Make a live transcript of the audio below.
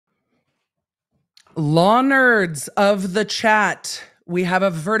Law nerds of the chat, we have a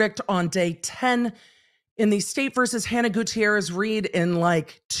verdict on day 10 in the State versus Hannah Gutierrez read in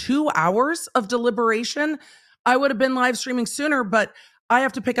like 2 hours of deliberation. I would have been live streaming sooner, but I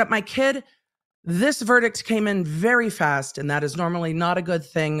have to pick up my kid. This verdict came in very fast, and that is normally not a good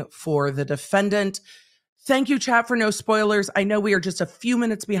thing for the defendant. Thank you, chat, for no spoilers. I know we are just a few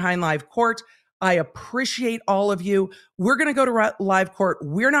minutes behind live court. I appreciate all of you. We're going to go to live court.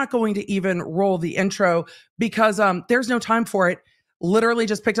 We're not going to even roll the intro because there's no time for it. Literally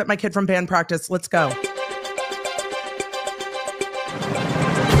just picked up my kid from band practice. Let's go.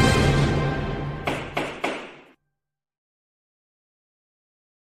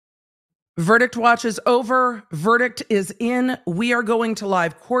 Verdict watch is over. Verdict is in. We are going to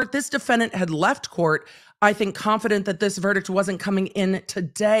live court. This defendant had left court, I think, confident that this verdict wasn't coming in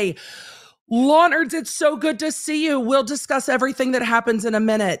today. Law nerds, it's so good to see you. We'll discuss everything that happens in a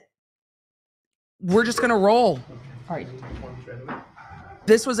minute. We're just going to roll. All right.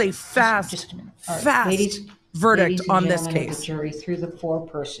 This was a fast verdict on this case. The jury, through the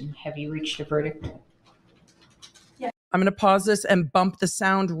foreperson, have you reached a verdict? Yeah. I'm going to pause this and bump the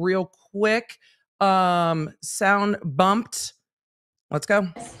sound real quick. Sound bumped. Let's go.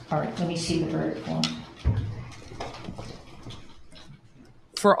 All right. Let me see the verdict form.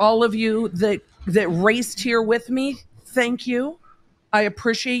 For all of you that raced here with me, thank you. I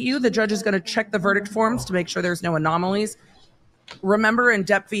appreciate you. The judge is going to check the verdict forms to make sure there's no anomalies. Remember in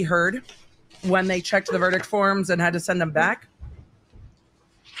Depp v. Heard, when they checked the verdict forms and had to send them back?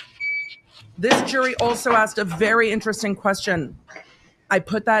 This jury also asked a very interesting question. I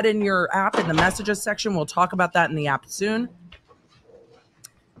put that in your app in the messages section. We'll talk about that in the app soon.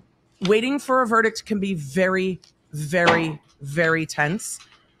 Waiting for a verdict can be very, very, very tense.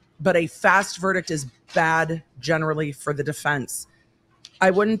 But a fast verdict is bad generally for the defense. I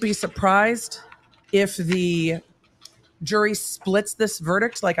wouldn't be surprised if the jury splits this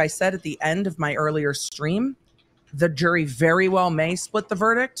verdict, like I said at the end of my earlier stream. The jury very well may split the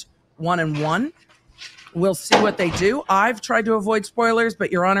verdict 1-1. We'll see what they do. I've tried to avoid spoilers,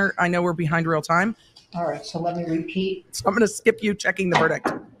 but Your Honor, I know we're behind real time. All right, so let me repeat. So I'm going to skip you checking the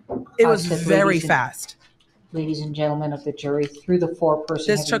verdict. It was very fast. Ladies and gentlemen of the jury, through the foreperson.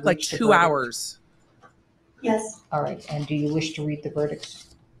 This took like 2 hours. Yes. All right. And do you wish to read the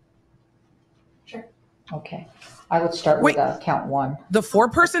verdicts? Sure. Okay. I would start with count one. The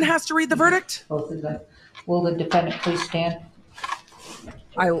foreperson has to read the verdict? Both of them. Will the defendant please stand?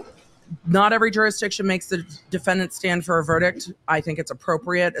 Not every jurisdiction makes the defendant stand for a verdict. I think it's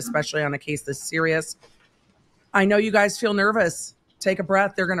appropriate, especially on a case this serious. I know you guys feel nervous. Take a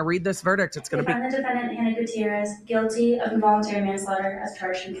breath. They're going to read this verdict. It's going to be. We find the defendant, Hannah Gutierrez, guilty of involuntary manslaughter as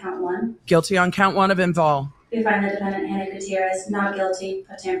charged in count 1. Guilty on count 1 of invol. We find the defendant, Hannah Gutierrez, not guilty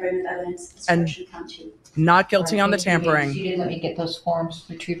of tampering with evidence as charged in count 2. Not guilty on the tampering. You didn't let me get those forms,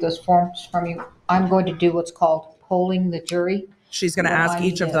 retrieve those forms from you. I'm going to do what's called polling the jury. She's going to ask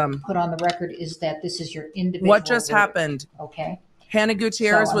each of them. Put on the record is that this is your individual. What just happened? Okay. Hannah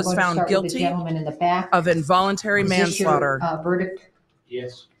Gutierrez was found guilty of involuntary manslaughter. Verdict?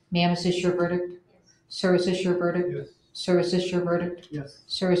 Yes. Ma'am, is this your verdict? Sir, is this your verdict? Yes. Sir, is this your verdict? Yes.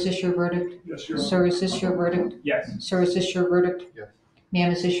 Sir, is this your verdict? Yes, Your Sir, is this your verdict? Yes. Sir, is this your verdict? Yes.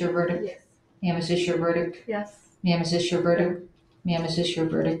 Ma'am, is this your verdict? Yes. Ma'am, is this your verdict? Yes. Ma'am, is this your verdict? Ma'am, is this your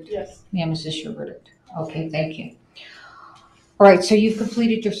verdict? Yes. Ma'am, is this your verdict? Okay, thank you. All right, so you've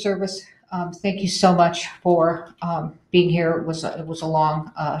completed your service. Thank you so much for being here. It was a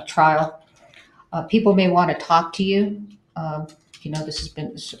long trial. People may want to talk to you. This has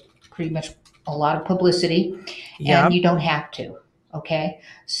been pretty much a lot of publicity, and you don't have to. Okay,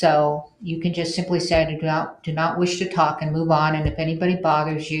 so you can just simply say, "I do not wish to talk," and move on. And if anybody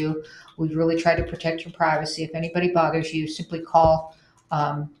bothers you, we really try to protect your privacy. If anybody bothers you, simply call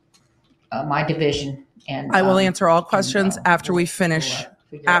my division, and I will answer all questions after we finish.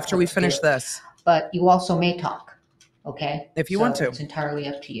 After we finish this, but you also may talk. Okay, if you want to. It's entirely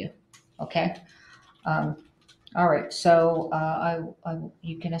up to you. Okay. All right, so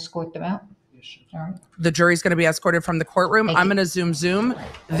you can escort them out. All right. The jury's going to be escorted from the courtroom. I'm going to zoom.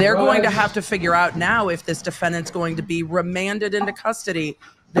 They're going to have to figure out now if this defendant's going to be remanded into custody.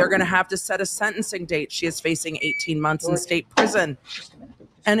 They're going to have to set a sentencing date. She is facing 18 months in state prison.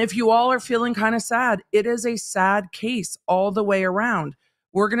 And if you all are feeling kind of sad, it is a sad case all the way around.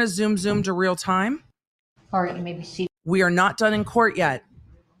 We're going to zoom to real time. All right, you may be seated. We are not done in court yet.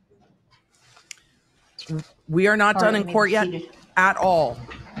 We are not done in court yet at all.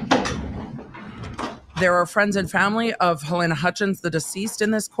 There are friends and family of Helena Hutchins, the deceased, in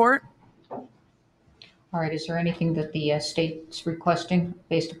this court. All right. Is there anything that the state's requesting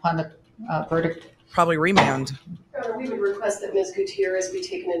based upon the verdict? Probably remand. We would request that Ms. Gutierrez be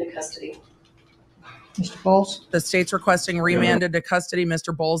taken into custody. Mr. Bowles? The state's requesting remanded to custody.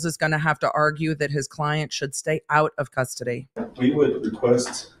 Mr. Bowles is going to have to argue that his client should stay out of custody. We would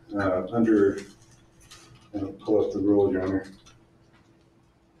request under, pull up the rule, Your Honor.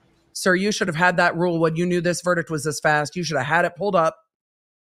 Sir, you should have had that rule when you knew this verdict was this fast. You should have had it pulled up.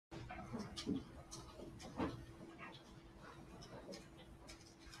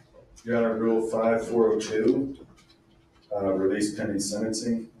 Your Honor, Rule 5402, release pending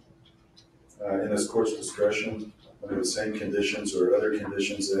sentencing. In this court's discretion, under the same conditions or other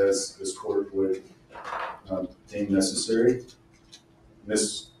conditions as this court would deem necessary.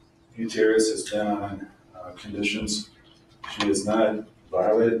 Ms. Gutierrez has been on conditions. She has not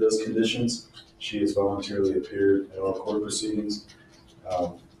violated those conditions. She has voluntarily appeared at all court proceedings.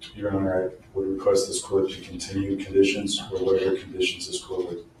 Your Honor, I would request this court to continue conditions or whatever conditions this court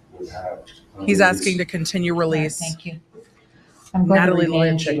would have. He's asking to continue release. Thank you. I'm going Natalie to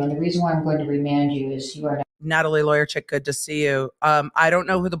remand Lawyer you, and the reason why I'm going to remand you is you are Natalie Lawyer Chick, good to see you. I don't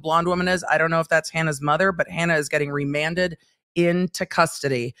know who the blonde woman is. I don't know if that's Hannah's mother, but Hannah is getting remanded into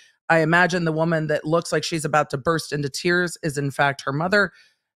custody. I imagine the woman that looks like she's about to burst into tears is in fact her mother.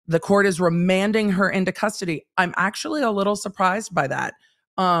 The court is remanding her into custody. I'm actually a little surprised by that.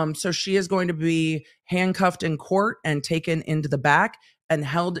 So she is going to be handcuffed in court and taken into the back and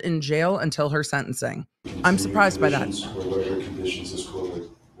held in jail until her sentencing. I'm surprised by that. Or whatever conditions this court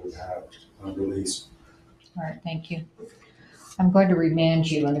would have on release. All right, thank you. I'm going to remand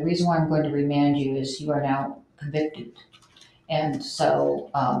you, and the reason why I'm going to remand you is you are now convicted. And so,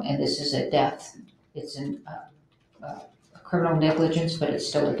 and this is a death. It's a criminal negligence, but it's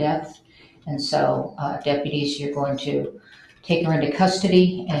still a death. And so, deputies, you're going to take her into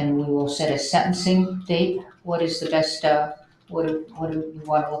custody, and we will set a sentencing date. What is the best, what do you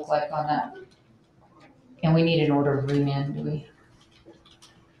want to look like on that? And we need an order of remand, do we?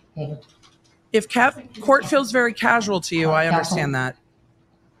 Okay. If court feels very casual to you, I understand that.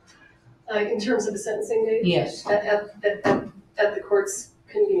 In terms of the sentencing date? Yes. At the court's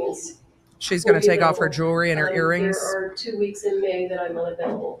convenience. She's going to take off her jewelry and her earrings. There are 2 weeks in May that I'm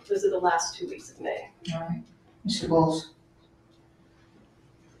unavailable. Those are the last 2 weeks of May. All right. Mr. Bowles?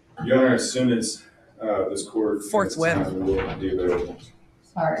 Your Honor, as soon as this court Forthwith. will be available.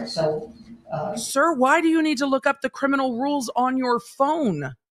 All right, so Sir, why do you need to look up the criminal rules on your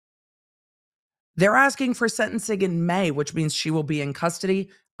phone? They're asking for sentencing in May, which means she will be in custody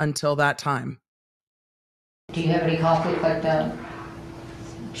until that time. do you have any conflict like that?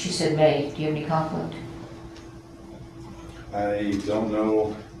 She said May. Do you have any conflict? I don't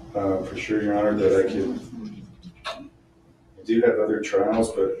know for sure, Your Honor, that I could. I do have other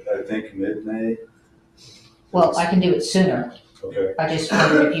trials, but I think mid-May. Well, I can do it sooner. Okay. I just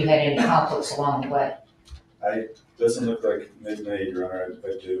wondered if you had any conflicts along the way. Doesn't look like mid-May, Your Honor.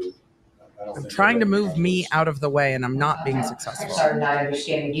 I do. I'm trying to move me out of the way, and I'm not being successful. I'm sorry, not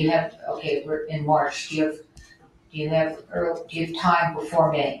understanding. Do you have, okay, we're in March. Do you have time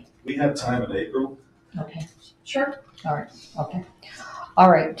before May? We have time in April. Okay. Sure. All right. Okay.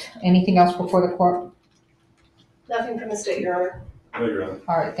 All right. Anything else before the court? Nothing from the state, Your Honor. No, Your Honor.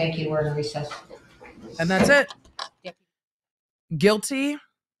 All right. Thank you. We're in recess. And that's it. Yep. Guilty,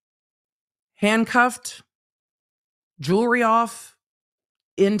 handcuffed, jewelry off,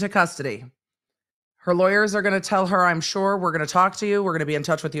 into custody. Her lawyers are going to tell her, I'm sure, we're going to talk to you. We're going to be in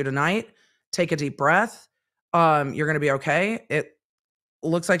touch with you tonight. Take a deep breath. You're going to be okay. It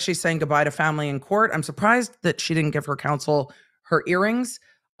looks like she's saying goodbye to family in court. I'm surprised that she didn't give her counsel her earrings.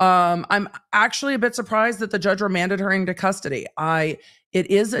 I'm actually a bit surprised that the judge remanded her into custody. It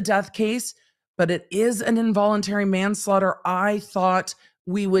is a death case, but it is an involuntary manslaughter. I thought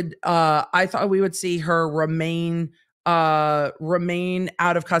we would see her remain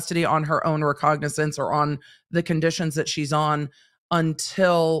out of custody on her own recognizance or on the conditions that she's on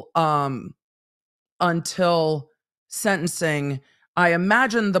until sentencing. I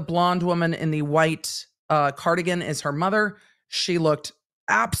imagine the blonde woman in the white cardigan is her mother. She looked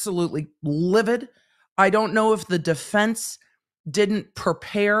absolutely livid. I don't know if the defense didn't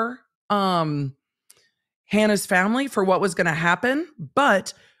prepare Hannah's family for what was going to happen,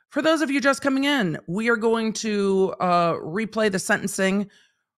 but for those of you just coming in, we are going to replay the sentencing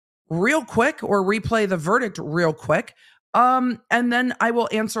real quick, or replay the verdict real quick. And then I will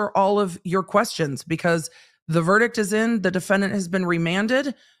answer all of your questions because the verdict is in. The defendant has been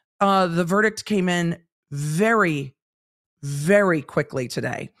remanded. The verdict came in very, very quickly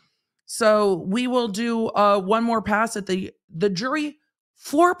today. So we will do one more pass at the jury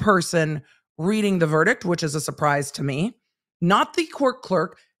foreperson reading the verdict, which is a surprise to me. Not the court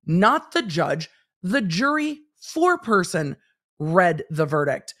clerk, not the judge, The jury, 4-person, read the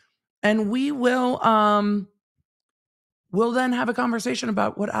verdict. And we'll then have a conversation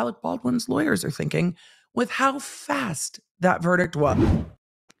about what Alec Baldwin's lawyers are thinking with how fast that verdict was.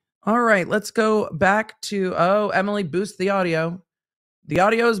 All right, let's go back to, Emily, boost the audio. The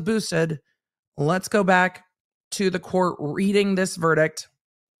audio is boosted. Let's go back to the court reading this verdict.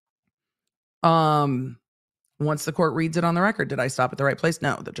 Once the court reads it on the record, did I stop at the right place?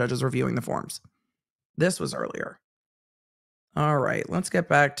 No, the judge is reviewing the forms. This was earlier. All right, let's get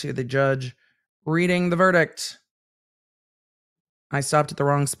back to the judge reading the verdict. I stopped at the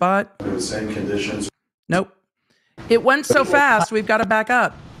wrong spot. Under the same conditions. Nope. It went so fast, we've got to back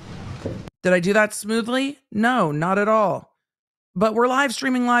up. Did I do that smoothly? No, not at all. But we're live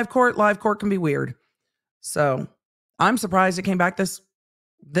streaming live court. Live court can be weird. So I'm surprised it came back this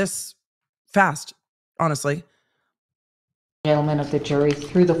fast, honestly. Gentlemen of the jury,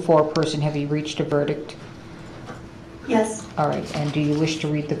 through the 4-person, have you reached a verdict? Yes. All right, and do you wish to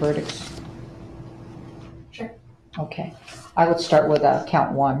read the verdicts? Sure. Okay. I would start with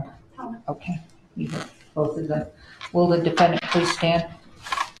count 1. Oh. Okay. You have both of them. Will the defendant please stand?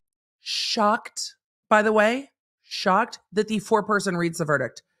 Shocked, by the way, shocked that the 4-person reads the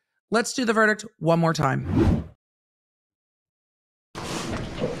verdict. Let's do the verdict one more time.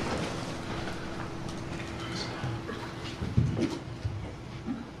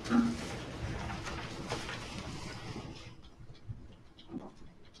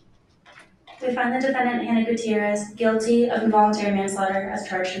 We find the defendant, Hannah Gutierrez, guilty of involuntary manslaughter as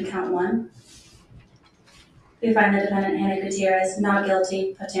charged in count 1. We find the defendant, Hannah Gutierrez, not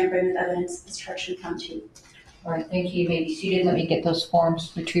guilty of tampering with evidence as charged in count 2. All right, thank you. You may be seated. Let me get those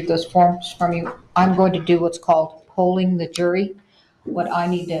forms, retrieve those forms from you. I'm going to do what's called polling the jury. What I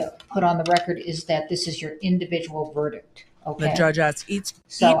need to put on the record is that this is your individual verdict. Okay. The judge asks each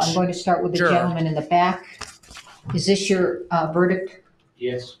I'm going to start with the juror. gentleman in the back. Is this your verdict?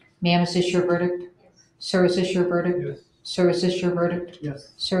 Yes. Ma'am, is this your verdict? Sir, is this your verdict? Yes. Sir, is this your verdict?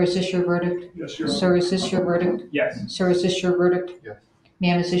 Yes. Sir, is this your verdict? Yes, Your Sir, is this your verdict? Yes. Sir, is this your verdict? Yes.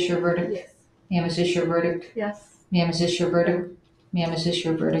 Ma'am, is this your verdict? Yes. Ma'am, is this your verdict? Yes. Ma'am, is this your verdict? Ma'am, is this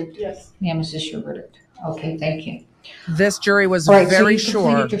your verdict? Yes. Ma'am, is this your verdict? Okay, thank you. This jury was All right, very so you sure.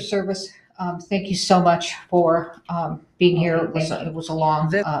 completed your service. Thank you so much for being here. It was a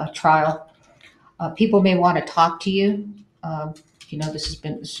long trial. People may want to talk to you. This has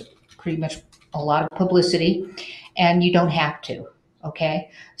been pretty much a lot of publicity, and you don't have to.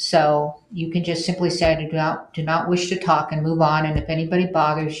 Okay, so you can just simply say, I do not wish to talk, and move on. And if anybody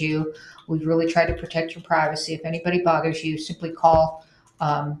bothers you, we really try to protect your privacy. If anybody bothers you, simply call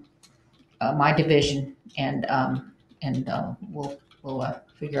my division, and we'll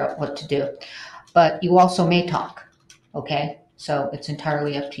figure out what to do. But you also may talk. Okay, so it's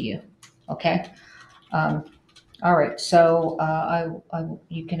entirely up to you. Okay. All right. So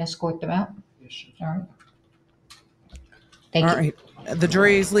you can escort them out. All right. Thank you. All right. The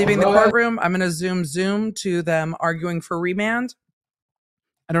jury is leaving the courtroom. I'm going to zoom to them arguing for remand.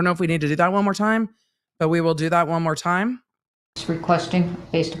 I don't know if we need to do that one more time, but we will do that one more time. Requesting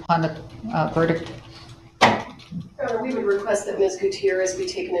based upon the verdict. We would request that Ms. Gutierrez be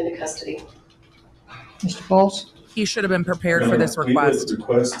taken into custody. Mr. Bowles? He should have been prepared for this request. We would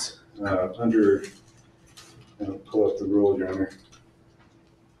request under, pull up the rule, Your Honor.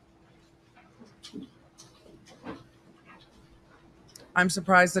 I'm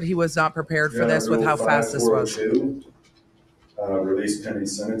surprised that he was not prepared for Your this Honor, with how Rule fast this was. 5402, release pending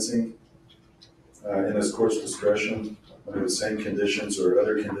sentencing. In this court's discretion, under the same conditions or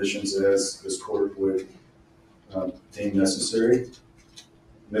other conditions as this court would deem necessary.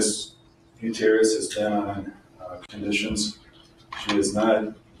 Ms. Gutierrez has been on conditions. She has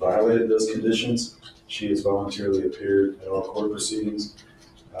not violated those conditions. She has voluntarily appeared at all court proceedings.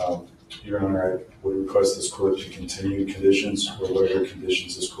 Your Honor, I would request this court to continue conditions or whatever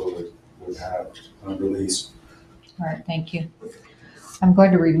conditions this court would have on release. All right, thank you. I'm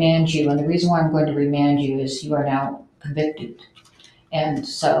going to remand you, and the reason why I'm going to remand you is you are now convicted. And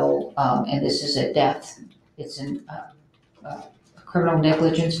so, and this is a death. It's a criminal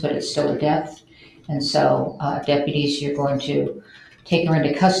negligence, but it's still a death. And so, deputies, you're going to take her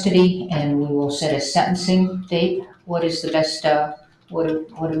into custody, and we will set a sentencing date. What is the best, what do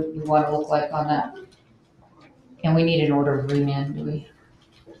we want to look like on that? And we need an order of remand, do we?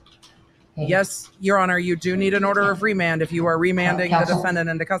 Okay. Yes, Your Honor, you do need an order of remand if you are remanding the Counsel? defendant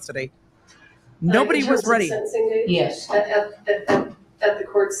into custody. Nobody was ready. Sentencing date? Yes. At the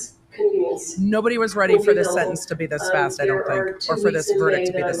court's convenience. Nobody was ready for this sentence to be this fast, I don't There are think, 2 or for weeks this in verdict May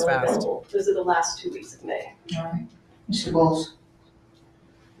to be that this I'm fast. unavailable. Those are the last 2 weeks of May. All right. Mr. Bowles?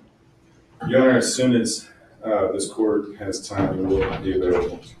 Your Honor, as soon as this court has time, it will be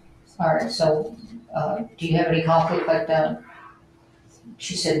available. All right, so, do you have any conflict like that?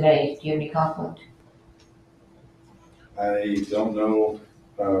 She said May. Do you have any conflict? I don't know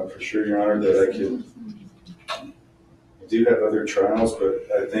for sure, Your Honor, that I could. I do have other trials, but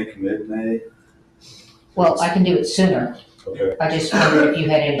I think mid-May. Well, I can do it sooner. Okay. I just wondered if you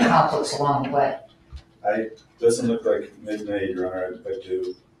had any conflicts along the way. Doesn't look like mid-May, Your Honor. I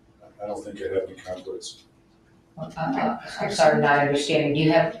do. I don't think I have any conflicts. I'm sorry, not understanding. Do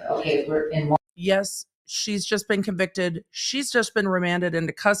you have, okay, we're in. Yes, she's just been convicted. She's just been remanded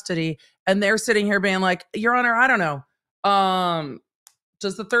into custody. And they're sitting here being like, Your Honor, I don't know.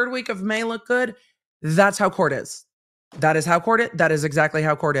 Does the third week of May look good? That's how court is. That is how court is. That is exactly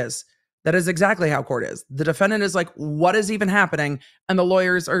how court is. That is exactly how court is. The defendant is like, what is even happening? And the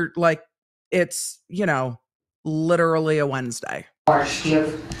lawyers are like, it's, literally a Wednesday. March,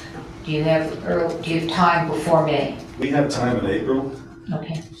 do you have time before May? We have time in April.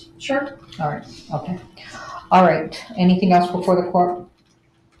 Okay, Sure. all right, okay. All right, anything else before the court?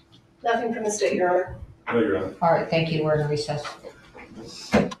 Nothing from the state, Your Honor. No, Your Honor. All right, thank you, we're in recess.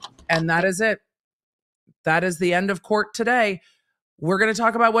 And that is it. That is the end of court today. We're going to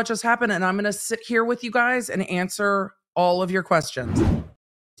talk about what just happened, and I'm going to sit here with you guys and answer all of your questions.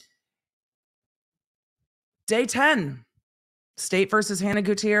 Day 10, State versus Hannah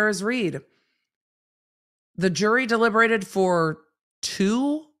Gutierrez Reed. The jury deliberated for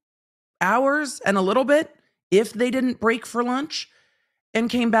 2 hours and a little bit, if they didn't break for lunch, and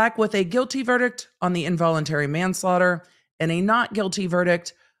came back with a guilty verdict on the involuntary manslaughter and a not guilty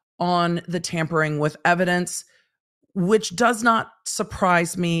verdict on the tampering with evidence, which does not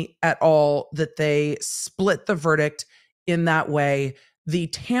surprise me at all that they split the verdict in that way. The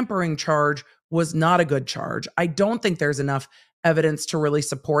tampering charge was not a good charge. I don't think there's enough evidence to really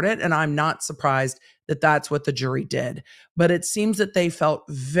support it, and I'm not surprised that that's what the jury did. But it seems that they felt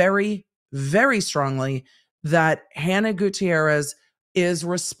very, very strongly that Hannah Gutierrez is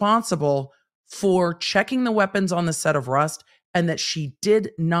responsible for checking the weapons on the set of Rust, and that she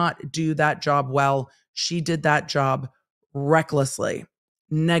did not do that job well. She did that job recklessly,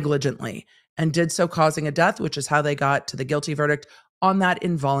 negligently, and did so causing a death, which is how they got to the guilty verdict on that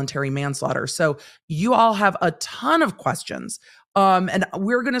involuntary manslaughter. So you all have a ton of questions, and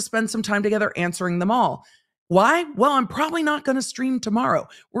we're going to spend some time together answering them all. Why? Well, I'm probably not going to stream tomorrow.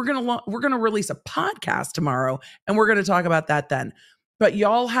 We're going to release a podcast tomorrow, and we're going to talk about that then. But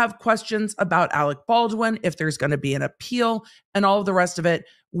y'all have questions about Alec Baldwin, if there's going to be an appeal, and all of the rest of it.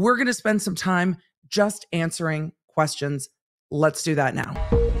 We're going to spend some time just answering questions. Let's do that now.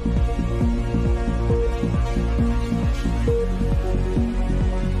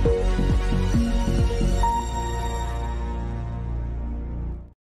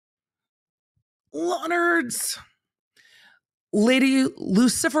 Law nerds. Lady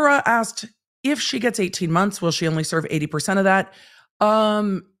Lucifera asked, if she gets 18 months, will she only serve 80% of that?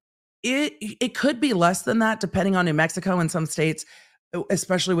 It could be less than that, depending on New Mexico. In some states,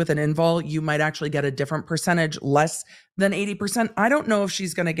 especially with an invol, you might actually get a different percentage, less than 80%. I don't know if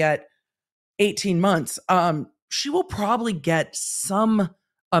she's going to get 18 months. She will probably get some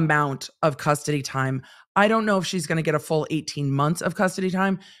amount of custody time. I don't know if she's going to get a full 18 months of custody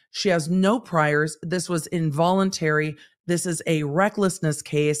time. She has no priors. This was involuntary. This is a recklessness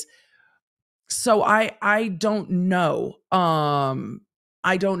case. So I don't know.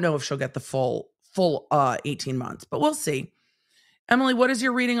 I don't know if she'll get the full 18 months, but we'll see. Emily, what is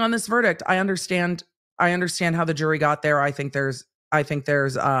your reading on this verdict? I understand how the jury got there. I think there's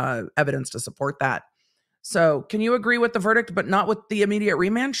evidence to support that. So can you agree with the verdict, but not with the immediate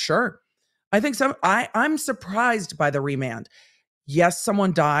remand? Sure. I think so. I'm surprised by the remand. Yes,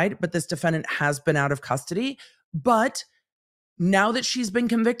 someone died, but this defendant has been out of custody. But now that she's been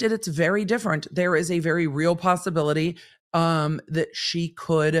convicted, it's very different. There is a very real possibility that she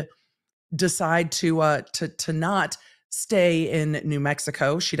could decide to not stay in New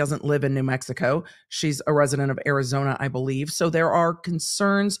Mexico. She doesn't live in New Mexico. She's a resident of Arizona, I believe. So there are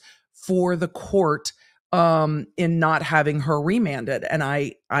concerns for the court in not having her remanded. And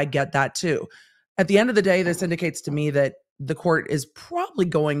I get that too. At the end of the day, this indicates to me that the court is probably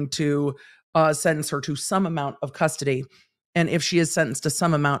going to sentence her to some amount of custody. And if she is sentenced to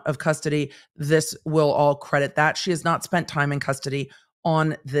some amount of custody, this will all credit that. She has not spent time in custody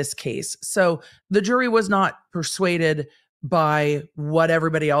on this case. So the jury was not persuaded by what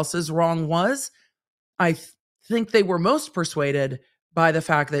everybody else's wrong was. I think they were most persuaded by the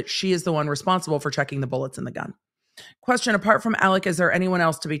fact that she is the one responsible for checking the bullets in the gun. Question, apart from Alec, is there anyone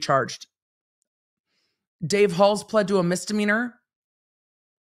else to be charged? Dave Hall's pled to a misdemeanor.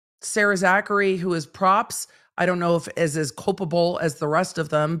 Sarah Zachary, who is props, I don't know if is as culpable as the rest of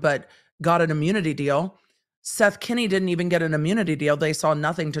them, but got an immunity deal. Seth Kinney didn't even get an immunity deal. They saw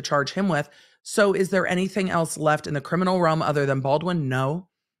nothing to charge him with. So is there anything else left in the criminal realm other than Baldwin? No.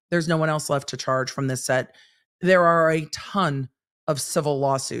 There's no one else left to charge from this set. There are a ton of civil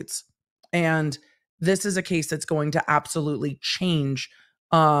lawsuits. And this is a case that's going to absolutely change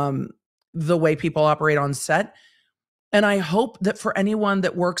the way people operate on set. And I hope that for anyone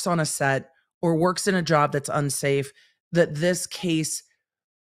that works on a set or works in a job that's unsafe, that this case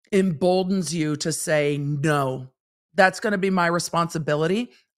emboldens you to say, no, that's going to be my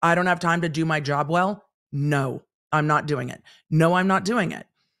responsibility. I don't have time to do my job well. No, I'm not doing it. No, I'm not doing it.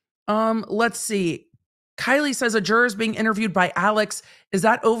 Let's see. Kylie says a juror is being interviewed by Alex. Is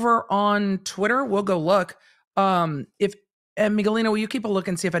that over on Twitter? We'll go look. And Miguelina, will you keep a look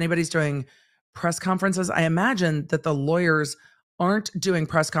and see if anybody's doing press conferences? I imagine that the lawyers aren't doing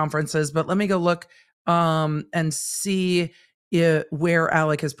press conferences, but let me go look and see where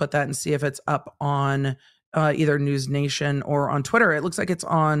Alec has put that and see if it's up on either News Nation or on Twitter. It looks like it's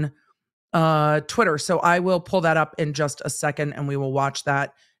on Twitter. So I will pull that up in just a second and we will watch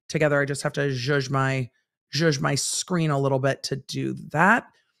that together. I just have to zhuzh my screen a little bit to do that.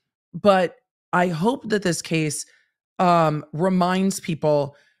 But I hope that this case reminds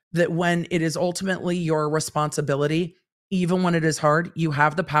people that when it is ultimately your responsibility, even when it is hard, you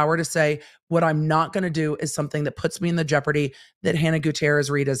have the power to say, what I'm not going to do is something that puts me in the jeopardy that Hannah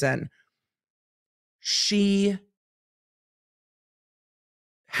Gutierrez Reed is in. She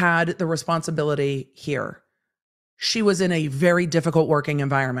had the responsibility here. She was in a very difficult working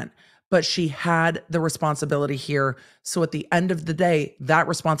environment, but she had the responsibility here. So at the end of the day, that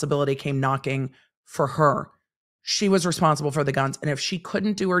responsibility came knocking for her. She was responsible for the guns. And if she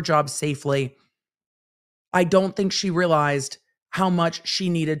couldn't do her job safely, I don't think she realized how much she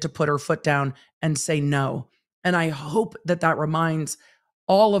needed to put her foot down and say no. And I hope that that reminds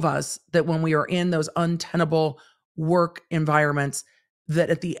all of us that when we are in those untenable work environments, that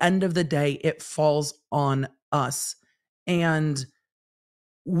at the end of the day, it falls on us. And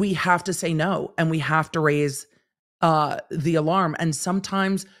we have to say no, and we have to raise the alarm. And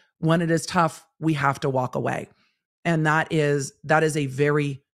sometimes when it is tough, we have to walk away. And that is a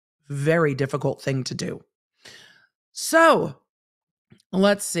very, very difficult thing to do. So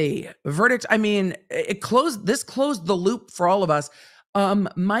let's see. Verdict. I mean, this closed the loop for all of us.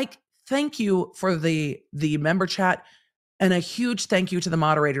 Mike, thank you for the member chat, and a huge thank you to the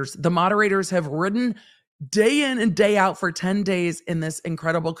moderators. The moderators have ridden day in and day out for 10 days in this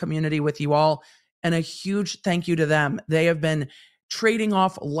incredible community with you all. And a huge thank you to them. They have been trading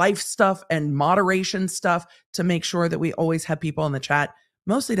off life stuff and moderation stuff to make sure that we always have people in the chat,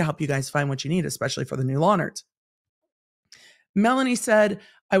 mostly to help you guys find what you need, especially for the new law nerds. Melanie said,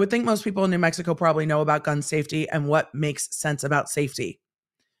 I would think most people in New Mexico probably know about gun safety and what makes sense about safety,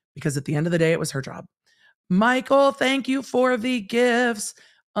 because at the end of the day, it was her job. Michael, thank you for the gifts.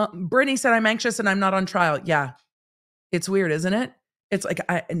 Brittany said, I'm anxious and I'm not on trial. Yeah, it's weird, isn't it? It's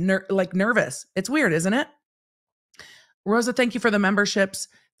like nervous. It's weird, isn't it? Rosa, thank you for the memberships.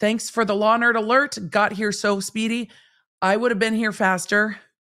 Thanks for the Law Nerd Alert. Got here so speedy. I would have been here faster,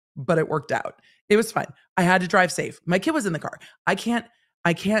 but it worked out. It was fine. I had to drive safe. My kid was in the car. I can't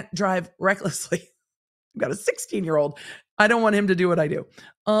drive recklessly. I've got a 16-year-old. I don't want him to do what I do.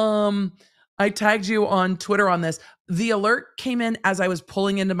 I tagged you on Twitter on this. The alert came in as I was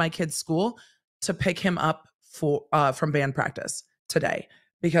pulling into my kid's school to pick him up from band practice today,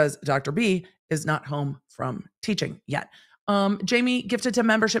 because Dr. B is not home from teaching yet. Jamie gifted 10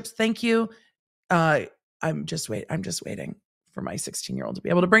 memberships. Thank you. I'm just waiting for my 16-year-old to be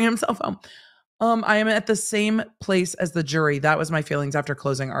able to bring himself home. I am at the same place as the jury. That was my feelings after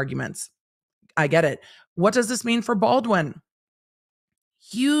closing arguments. I get it. What does this mean for Baldwin?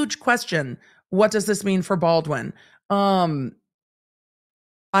 Huge question. What does this mean for Baldwin? I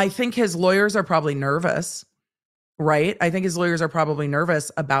think his lawyers are probably nervous, right? I think his lawyers are probably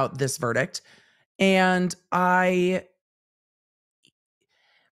nervous about this verdict. And the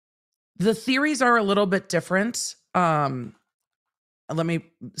theories are a little bit different. Let me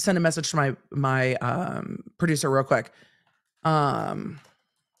send a message to my producer real quick.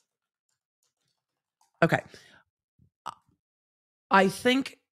 Okay. I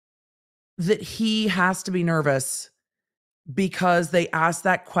think that he has to be nervous because they asked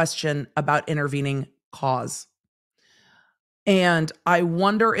that question about intervening cause. And I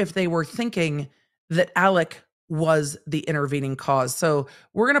wonder if they were thinking that Alec was the intervening cause. So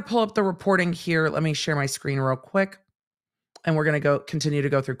we're going to pull up the reporting here. Let me share my screen real quick. And we're going to continue to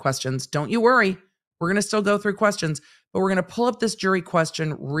go through questions. Don't you worry. We're going to still go through questions, but we're going to pull up this jury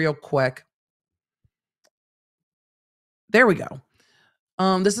question real quick. There we go.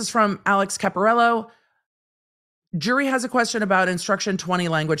 This is from Alex Caparello. Jury has a question about instruction 20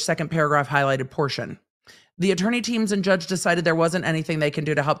 language, second paragraph highlighted portion. The attorney teams and judge decided there wasn't anything they can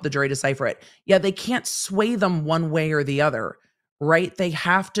do to help the jury decipher it. Yeah, they can't sway them one way or the other, right? They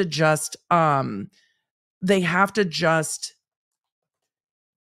have to just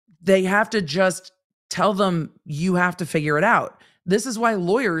tell them, you have to figure it out. This is why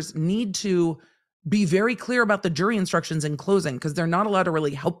lawyers need to be very clear about the jury instructions in closing, because they're not allowed to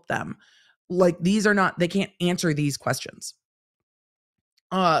really help them. Like, they can't answer these questions.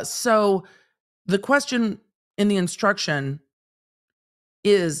 So the question in the instruction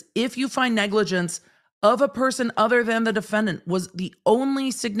is, if you find negligence of a person other than the defendant was the only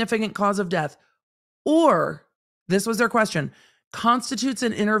significant cause of death, or, this was their question, constitutes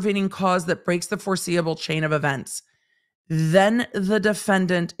an intervening cause that breaks the foreseeable chain of events, then the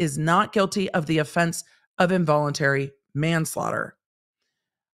defendant is not guilty of the offense of involuntary manslaughter.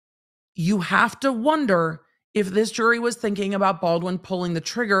 You have to wonder if this jury was thinking about Baldwin pulling the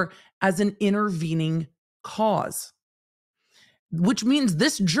trigger as an intervening cause, which means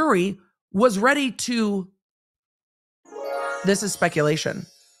this jury was ready to, this is speculation,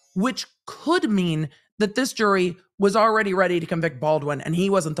 which could mean that this jury was already ready to convict Baldwin and he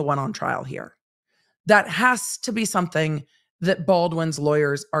wasn't the one on trial here. That has to be something that Baldwin's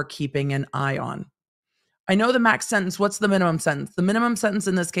lawyers are keeping an eye on. I know the max sentence. What's the minimum sentence? The minimum sentence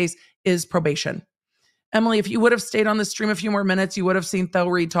in this case is probation. Emily, if you would have stayed on the stream a few more minutes, you would have seen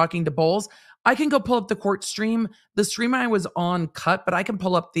Thelreed talking to Bowles. I can go pull up the court stream. The stream I was on cut, but I can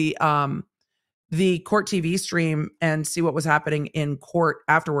pull up the court TV stream and see what was happening in court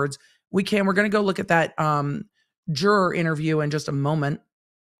afterwards. We're going to go look at that juror interview in just a moment,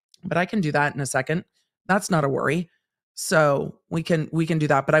 but I can do that in a second. That's not a worry. So we can do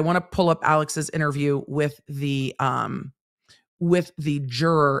that, but I want to pull up Alex's interview with the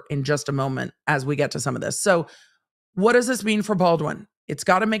juror in just a moment as we get to some of this. So what does this mean for Baldwin? It's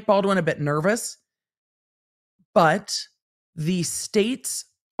got to make Baldwin a bit nervous, but the state's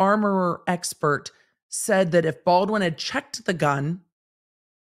armorer expert said that if Baldwin had checked the gun,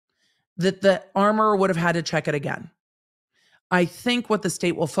 that the armorer would have had to check it again. I think what the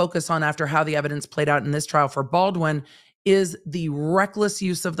state will focus on after how the evidence played out in this trial for Baldwin is the reckless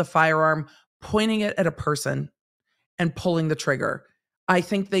use of the firearm, pointing it at a person and pulling the trigger. I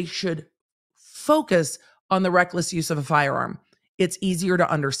think they should focus on the reckless use of a firearm. It's easier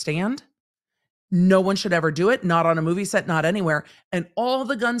to understand. No one should ever do it, not on a movie set, not anywhere. And all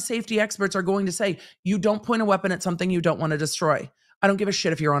the gun safety experts are going to say, you don't point a weapon at something you don't want to destroy. I don't give a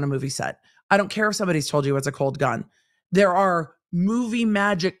shit if you're on a movie set. I don't care if somebody's told you it's a cold gun. There are movie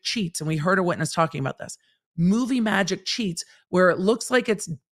magic cheats, and we heard a witness talking about this. Movie magic cheats where it looks like it's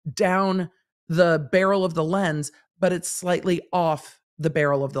down the barrel of the lens, but it's slightly off the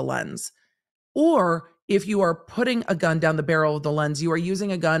barrel of the lens. Or if you are putting a gun down the barrel of the lens, you are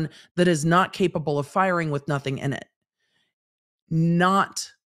using a gun that is not capable of firing with nothing in it.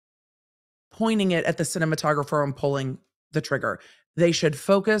 Not pointing it at the cinematographer and pulling the trigger. They should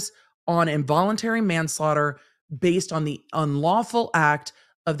focus on involuntary manslaughter based on the unlawful act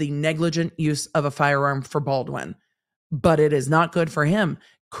of the negligent use of a firearm for Baldwin. But it is not good for him.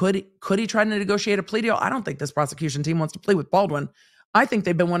 Could he try to negotiate a plea deal? I don't think this prosecution team wants to plea with Baldwin. I think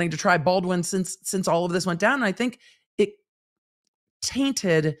they've been wanting to try Baldwin since all of this went down. And I think it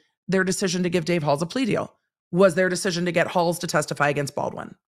tainted their decision to give Dave Halls a plea deal. Was their decision to get Halls to testify against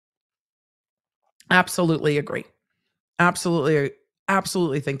Baldwin. Absolutely agree. Absolutely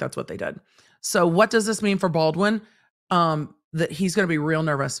think that's what they did. So what does this mean for Baldwin? That he's going to be real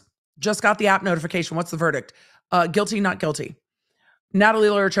nervous. Just got the app notification. What's the verdict? Guilty, not guilty. Natalie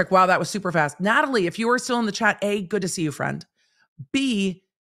Lurchek, wow, that was super fast. Natalie, if you are still in the chat, A, good to see you, friend. B,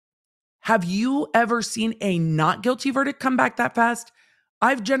 have you ever seen a not guilty verdict come back that fast?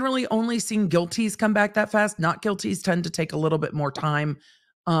 I've generally only seen guilties come back that fast. Not guilties tend to take a little bit more time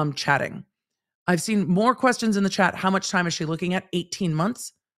chatting. I've seen more questions in the chat. How much time is she looking at? 18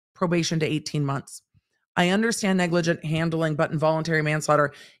 months. Probation to 18 months. I understand negligent handling, but involuntary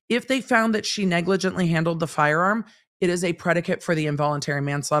manslaughter. If they found that she negligently handled the firearm, it is a predicate for the involuntary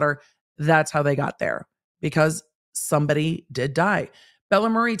manslaughter. That's how they got there, because somebody did die. Bella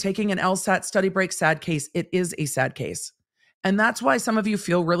Marie taking an LSAT study break, sad case. It is a sad case. And that's why some of you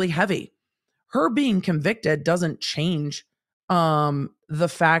feel really heavy. Her being convicted doesn't change the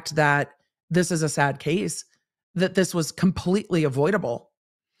fact that this is a sad case, that this was completely avoidable.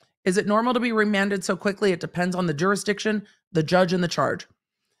 Is it normal to be remanded so quickly? It depends on the jurisdiction, the judge, and the charge.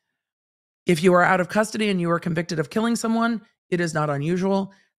 If you are out of custody and you are convicted of killing someone, it is not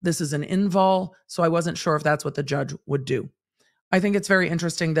unusual. This is an invol, so I wasn't sure if that's what the judge would do. I think it's very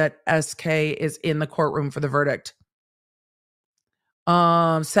interesting that SK is in the courtroom for the verdict.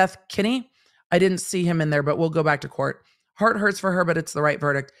 Seth Kinney, I didn't see him in there, but we'll go back to court. Heart hurts for her, but it's the right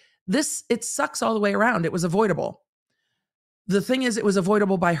verdict. It sucks all the way around. It was avoidable. The thing is, it was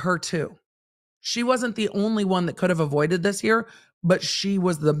avoidable by her too. She wasn't the only one that could have avoided this here, but she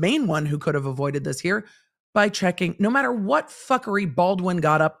was the main one who could have avoided this here by checking, no matter what fuckery Baldwin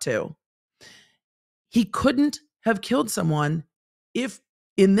got up to, he couldn't have killed someone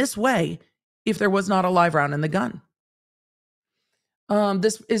in this way if there was not a live round in the gun.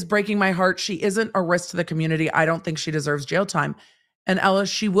 This is breaking my heart. She isn't a risk to the community. I don't think she deserves jail time. And Ella,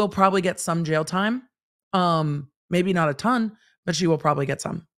 she will probably get some jail time. Maybe not a ton, but she will probably get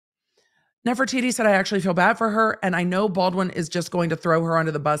some. Nefertiti said, I actually feel bad for her. And I know Baldwin is just going to throw her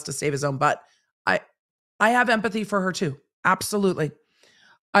under the bus to save his own butt. I have empathy for her too. Absolutely.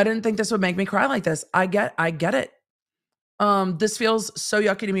 I didn't think this would make me cry like this. I get it. This feels so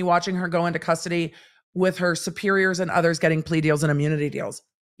yucky to me watching her go into custody with her superiors and others getting plea deals and immunity deals.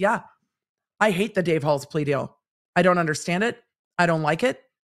 Yeah. I hate the Dave Hall's plea deal. I don't understand it. I don't like it.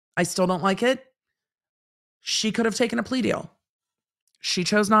 I still don't like it. She could have taken a plea deal. She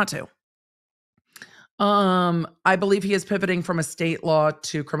chose not to. I believe he is pivoting from a state law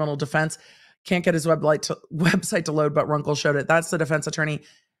to criminal defense. Can't get his website to load, but Runkle showed it. That's the defense attorney.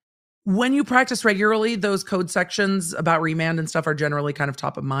 When you practice regularly, those code sections about remand and stuff are generally kind of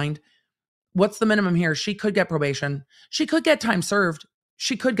top of mind. What's the minimum here? She could get probation. She could get time served.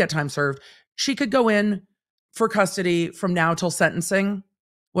 She could go in for custody from now till sentencing.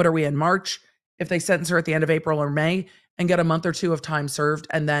 What are we in, March? If they sentence her at the end of April or May and get a month or two of time served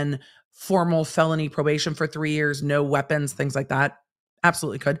and then formal felony probation for 3 years, no weapons, things like that.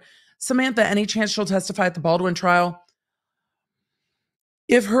 Absolutely could. Samantha, any chance she'll testify at the Baldwin trial?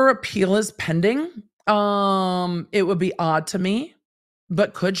 If her appeal is pending, it would be odd to me.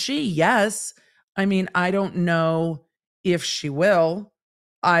 But could she? Yes. I mean, I don't know if she will.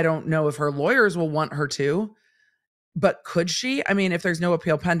 I don't know if her lawyers will want her to. But could she? I mean, if there's no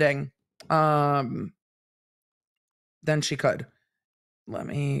appeal pending, then she could.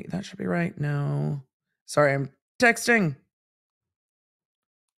 That should be right. No. Sorry, I'm texting.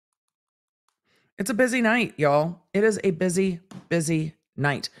 It's a busy night, y'all. It is a busy, busy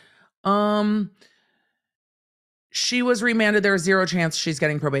night. She was remanded. There's zero chance she's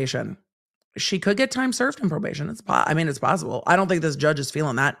getting probation. She could get time served in probation. It's possible. I don't think this judge is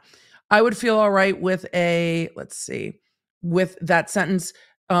feeling that. I would feel all right with with that sentence,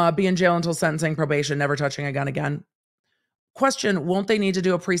 be in jail until sentencing, probation, never touching a gun again. Question, won't they need to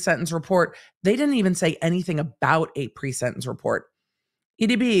do a pre-sentence report? They didn't even say anything about a pre-sentence report.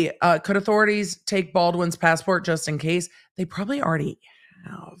 EDB, could authorities take Baldwin's passport just in case? They probably already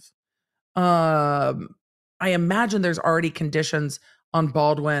have. I imagine there's already conditions on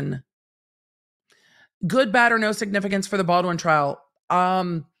Baldwin. Good, bad, or no significance for the Baldwin trial.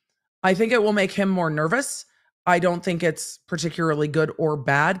 I think it will make him more nervous. I don't think it's particularly good or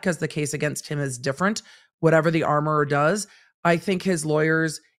bad because the case against him is different. Whatever the armorer does, I think his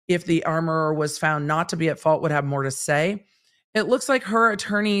lawyers, if the armorer was found not to be at fault, would have more to say. It looks like her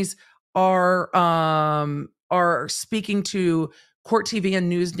attorneys are speaking to Court TV and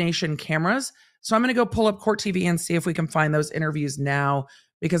News Nation cameras. So I'm going to go pull up Court TV and see if we can find those interviews now,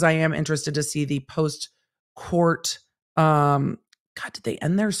 because I am interested to see the post-court. God, did they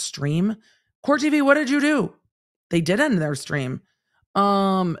end their stream? Court TV, what did you do? They did end their stream.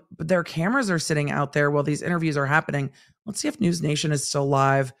 But their cameras are sitting out there while these interviews are happening. Let's see if News Nation is still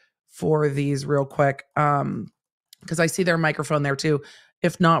live for these real quick. Because I see their microphone there too.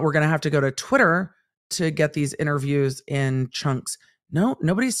 If not, we're going to have to go to Twitter to get these interviews in chunks. No,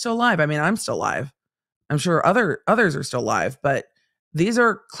 nobody's still live. I mean, I'm still live. I'm sure others are still live, but these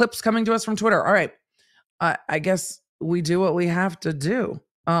are clips coming to us from Twitter. All right. I guess we do what we have to do.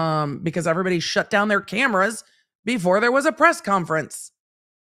 Because everybody shut down their cameras before there was a press conference.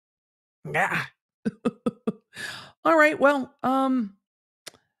 Yeah. All right. Well,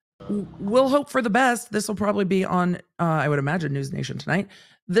 we'll hope for the best. This will probably be on, I would imagine, News Nation tonight.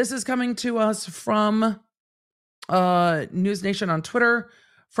 This is coming to us from News Nation on Twitter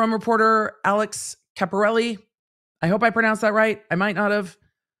from reporter Alex Caparelli. I hope I pronounced that right. I might not have.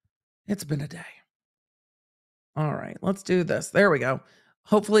 It's been a day. All right, let's do this. There we go.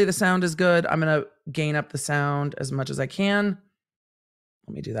 Hopefully the sound is good. I'm going to gain up the sound as much as I can.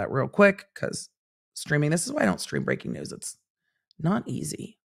 Let me do that real quick because streaming, this is why I don't stream breaking news. It's not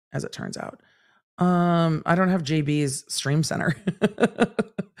easy, as it turns out. I don't have JB's stream center.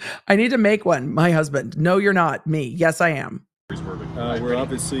 I need to make one. My husband. No, you're not. Me. Yes, I am. We're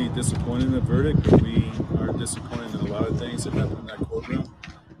obviously disappointed in the verdict, but we are disappointed in a lot of things that happened in that courtroom.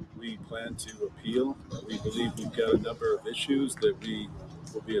 We plan to appeal. We believe we've got a number of issues that we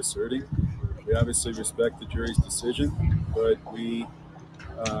will be asserting. We obviously respect the jury's decision, but we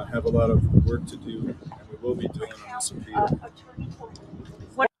have a lot of work to do, and we will be doing on this appeal.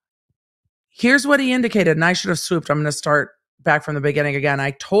 Here's what he indicated, and I should have swooped. I'm going to start back from the beginning again.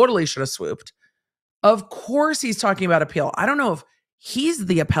 I totally should have swooped. Of course he's talking about appeal. I don't know if he's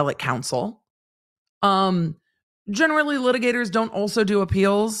the appellate counsel. Generally, litigators don't also do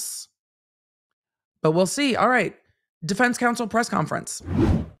appeals, but we'll see. All right. Defense counsel press conference.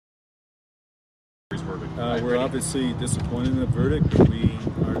 We're obviously disappointed in the verdict, but we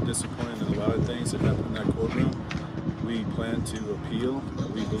are disappointed in a lot of things that happened in that courtroom. We plan to appeal.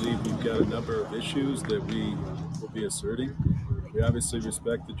 We believe we've got a number of issues that we will be asserting. We obviously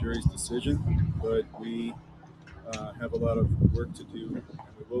respect the jury's decision, but we have a lot of work to do, and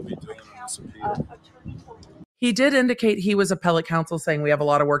we will be doing on this appeal. He did indicate he was appellate counsel, saying we have a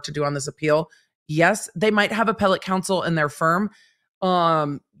lot of work to do on this appeal. Yes, they might have appellate counsel in their firm.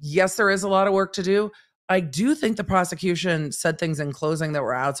 Yes, there is a lot of work to do. I do think the prosecution said things in closing that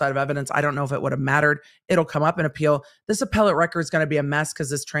were outside of evidence. I don't know if it would have mattered. It'll come up in appeal. This appellate record is going to be a mess because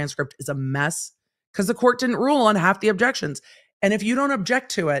this transcript is a mess because the court didn't rule on half the objections. And if you don't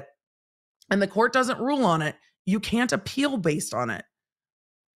object to it and the court doesn't rule on it, you can't appeal based on it.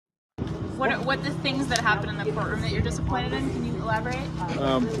 What the things that happened in the courtroom that you're disappointed in? Can you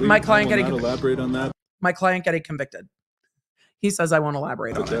elaborate? My client getting elaborate on that. My client getting convicted. He says I won't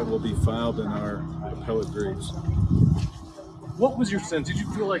elaborate on it. That will be filed in our appellate briefs. What was your sense? Did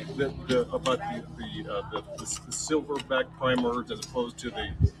you feel like about the silverback primers as opposed to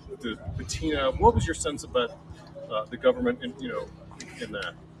the patina? What was your sense about the government in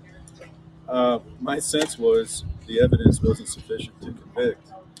that? My sense was the evidence wasn't sufficient to convict.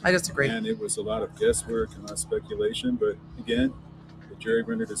 I disagree. And it was a lot of guesswork and a lot of speculation. But again, the jury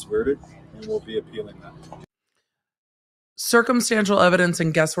rendered its verdict, and we'll be appealing that. Circumstantial evidence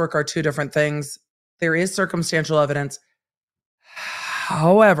and guesswork are two different things. There is circumstantial evidence.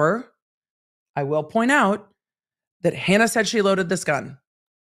 However, I will point out that Hannah said she loaded this gun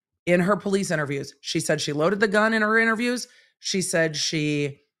in her police interviews. She said she loaded the gun in her interviews. She said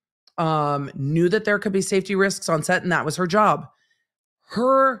she knew that there could be safety risks on set, and that was her job.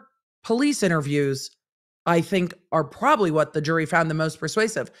 Her police interviews, I think, are probably what the jury found the most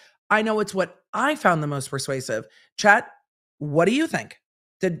persuasive. I know it's what I found the most persuasive. Chat, what do you think?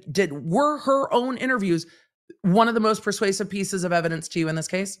 Were her own interviews one of the most persuasive pieces of evidence to you in this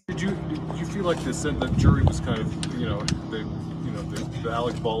case? Did you feel like the jury was kind of the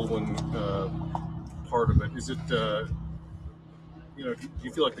Alec Baldwin part of it? Is it do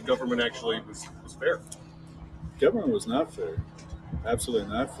you feel like the government actually was fair? Government was not fair,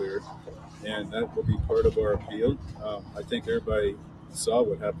 absolutely not fair, and that will be part of our appeal. I think everybody saw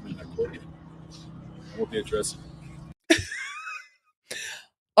what happened in that courtroom. We'll be addressing it.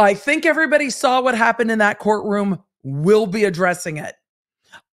 I think everybody saw what happened in that courtroom. We'll be addressing it.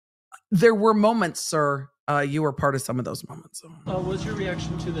 There were moments, sir. You were part of some of those moments. What was your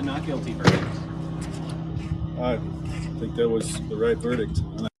reaction to the not guilty verdict? I think that was the right verdict.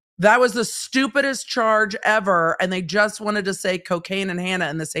 That was the stupidest charge ever. And they just wanted to say cocaine and Hannah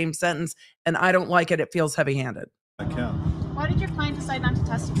in the same sentence. And I don't like it. It feels heavy-handed. I count. Why did your client decide not to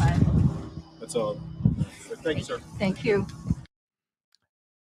testify? That's all. Thank you, sir. Thank you.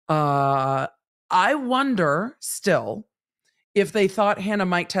 I wonder still if they thought Hannah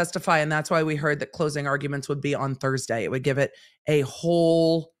might testify, and that's why we heard that closing arguments would be on Thursday. It would give it a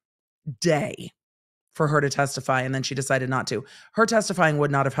whole day for her to testify, and then she decided not to. Her testifying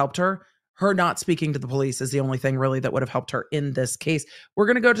would not have helped her. Her not speaking to the police is the only thing really that would have helped her in this case. We're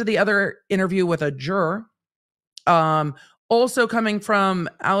going to go to the other interview with a juror. Also coming from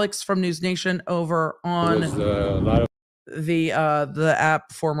Alex from News Nation over on the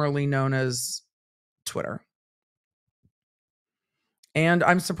app formerly known as Twitter. And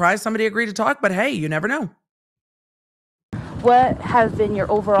I'm surprised somebody agreed to talk, but hey, you never know. What have been your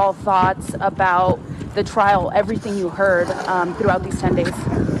overall thoughts about the trial, everything you heard throughout these 10 days?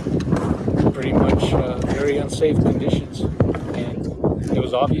 Pretty much very unsafe conditions, and it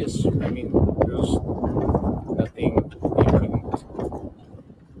was obvious. I mean, there was nothing you couldn't.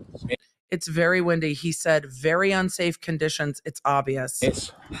 It's very windy. He said very unsafe conditions. It's obvious.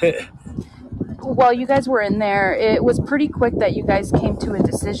 Yes. While you guys were in there, it was pretty quick that you guys came to a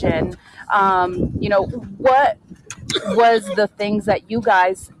decision. What was the things that you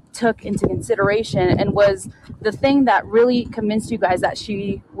guys took into consideration and was the thing that really convinced you guys that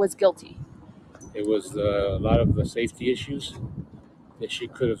she was guilty? It was a lot of the safety issues that she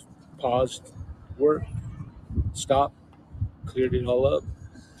could have paused work, stopped, cleared it all up,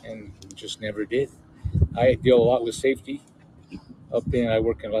 and just never did. I deal a lot with safety. Up in, I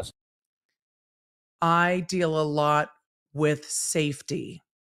work in Los. I deal a lot with safety.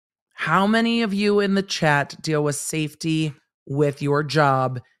 How many of you in the chat deal with safety with your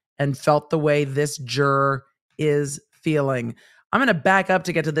job and felt the way this juror is feeling? I'm going to back up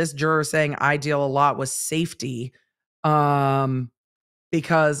to get to this juror saying I deal a lot with safety,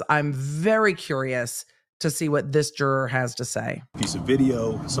 because I'm very curious to see what this juror has to say. Piece of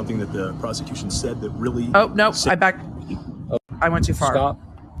video, something that the prosecution said that really... Oh, no, I went too far. Stop,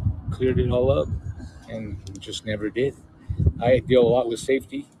 cleared it all up, and just never did. I deal a lot with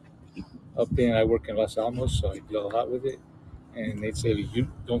safety. Up in, I work in Los Alamos, so I deal a lot with it. And they'd say, you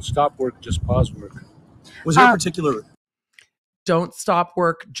don't stop work, just pause work. Was there a particular... Don't stop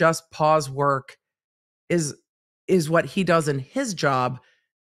work, just pause work is what he does in his job.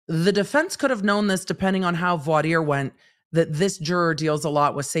 The defense could have known this depending on how voir dire went, that this juror deals a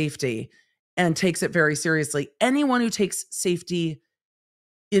lot with safety and takes it very seriously. Anyone who takes safety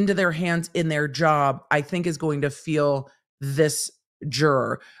into their hands in their job, I think, is going to feel this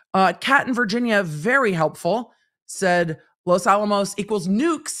juror. Kat in Virginia, very helpful, said Los Alamos equals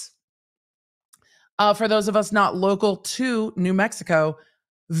nukes. For those of us not local to New Mexico,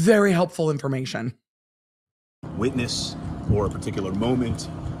 very helpful information. Witness or a particular moment,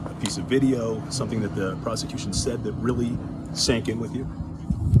 a piece of video, something that the prosecution said that really sank in with you?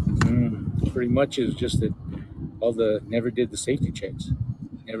 Pretty much is just that never did the safety checks.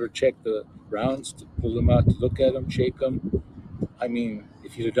 Never checked the rounds to pull them out, to look at them, shake them. I mean,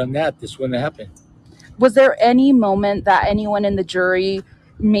 if you'd have done that, this wouldn't have happened. Was there any moment that anyone in the jury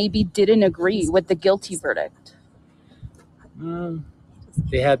maybe didn't agree with the guilty verdict?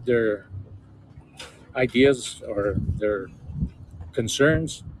 They had their ideas or their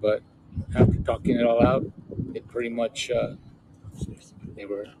concerns, but after talking it all out, it pretty much, they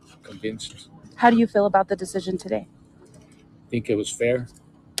were convinced. How do you feel about the decision today? I think it was fair.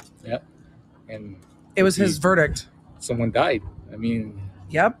 Yeah. And it was his verdict. Someone died. I mean,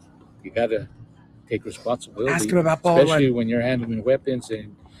 yep. You got to take responsibility. Ask him about Baldwin. Especially when you're handling weapons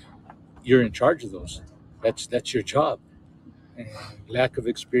and you're in charge of those. That's your job. And lack of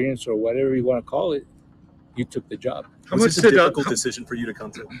experience or whatever you want to call it, you took the job. Was this a difficult decision for you to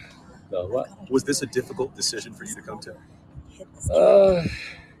come to? What? Was this a difficult decision for you to come to?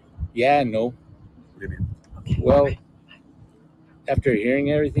 Yeah and no. What do you mean? Well, after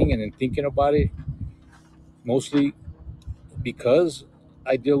hearing everything and then thinking about it, mostly because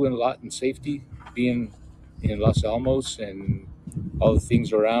I deal with a lot in safety, being in Los Alamos and all the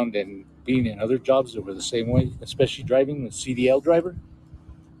things around, and being in other jobs that were the same way, especially driving, a CDL driver.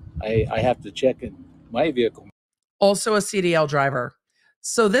 I have to check in my vehicle. Also a CDL driver.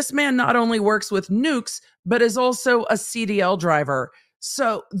 So this man not only works with nukes, but is also a CDL driver.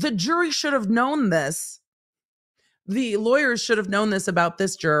 So the jury should have known this. The lawyers should have known this about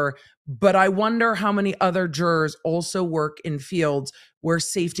this juror, but I wonder how many other jurors also work in fields where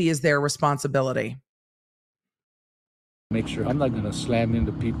safety is their responsibility. Make sure I'm not going to slam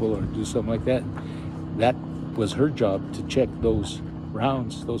into people or do something like that. That was her job, to check those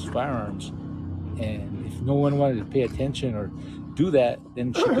rounds, those firearms. And if no one wanted to pay attention or do that,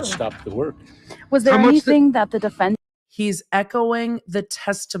 then she could stop the work. Was there anything that the defense... He's echoing the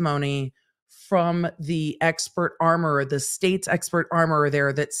testimony from the expert armorer, the state's expert armorer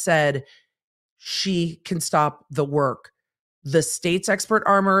there, that said she can stop the work. The state's expert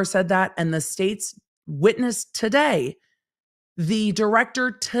armorer said that, and the state's witness today, the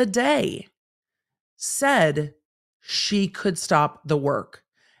director today, said she could stop the work.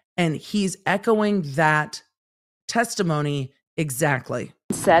 And he's echoing that testimony exactly.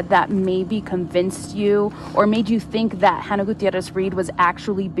 Said that maybe convinced you or made you think that Hannah Gutierrez Reed was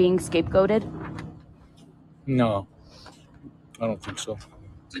actually being scapegoated? No, I don't think so.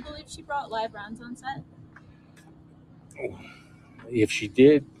 Do you believe she brought live rounds on set? If she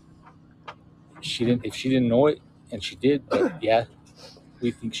did, she didn't. If she didn't know it, and she did, but yeah,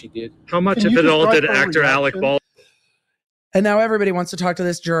 we think she did. How much of it all did actor Alec Baldwin? And now everybody wants to talk to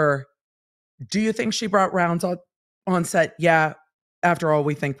this juror. Do you think she brought rounds on set? Yeah. After all,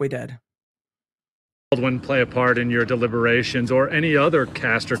 we think we did. Baldwin play a part in your deliberations, or any other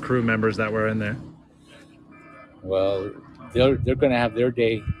cast or crew members that were in there? Well, they're going to have their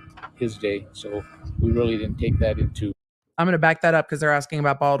day, his day. So we really didn't take that into. I'm going to back that up because they're asking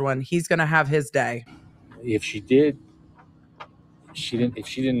about Baldwin. He's going to have his day. If she did, she didn't. If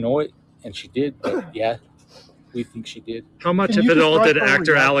she didn't know it, and she did, but yeah, we think she did. How much, if at all, did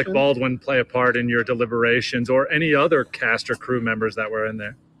actor Alec Baldwin play a part in your deliberations, or any other cast or crew members that were in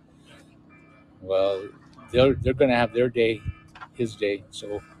there? Well, they're going to have their day, his day,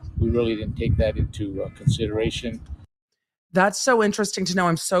 so we really didn't take that into consideration. That's so interesting to know.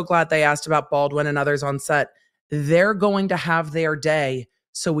 I'm so glad they asked about Baldwin and others on set. They're going to have their day,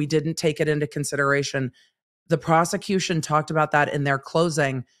 so we didn't take it into consideration. The prosecution talked about that in their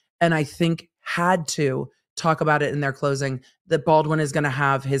closing, and I think had to talk about it in their closing, that Baldwin is going to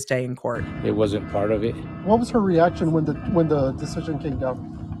have his day in court. It wasn't part of it. What was her reaction when the decision came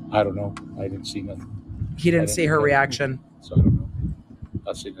down? I don't know. I didn't see nothing. He didn't see her reaction. So I don't know.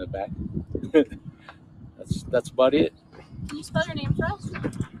 I'll sit in the back. That's about it. Can you spell your name for us?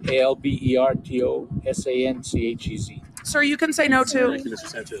 ALBERTOSANCHEZ. Sir, you can say no too.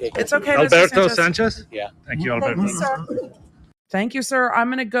 It's okay, Alberto Mr. Sanchez? Yeah. Thank you, Alberto. Thank you, sir. I'm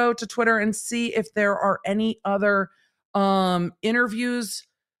going to go to Twitter and see if there are any other interviews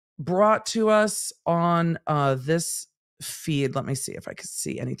brought to us on this feed. Let me see if I can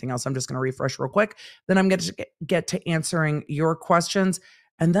see anything else. I'm just going to refresh real quick. Then I'm going to get to answering your questions.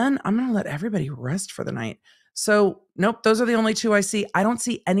 And then I'm going to let everybody rest for the night. So, nope, those are the only two I see. I don't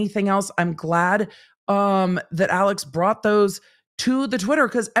see anything else. I'm glad that Alex brought those to the Twitter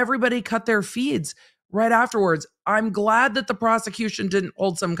because everybody cut their feeds right afterwards. I'm glad that the prosecution didn't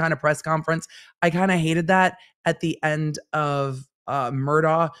hold some kind of press conference. I kind of hated that at the end of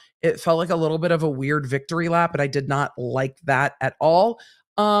Murdaugh. It felt like a little bit of a weird victory lap, and I did not like that at all.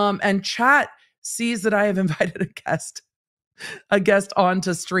 And chat sees that I have invited a guest on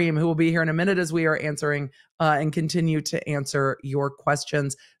to stream who will be here in a minute as we are answering and continue to answer your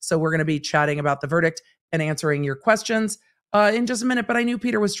questions. So we're going to be chatting about the verdict and answering your questions in just a minute. But I knew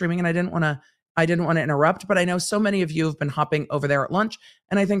Peter was streaming and I didn't want to interrupt, but I know so many of you have been hopping over there at lunch,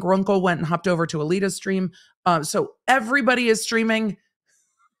 and I think Runkle went and hopped over to Alita's stream. So everybody is streaming.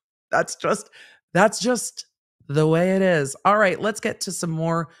 That's just the way it is. All right, let's get to some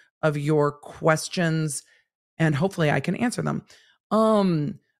more of your questions, and hopefully I can answer them.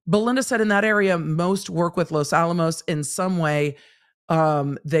 Belinda said in that area, most work with Los Alamos in some way.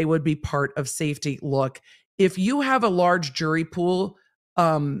 They would be part of safety. Look, if you have a large jury pool,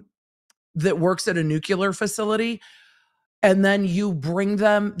 that works at a nuclear facility, and then you bring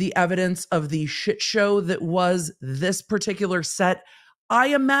them the evidence of the shit show that was this particular set, I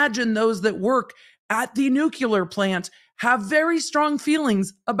imagine those that work at the nuclear plant have very strong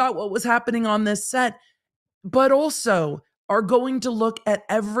feelings about what was happening on this set, but also are going to look at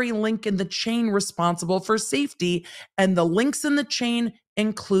every link in the chain responsible for safety, and the links in the chain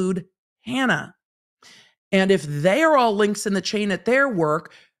include Hannah. And if they are all links in the chain at their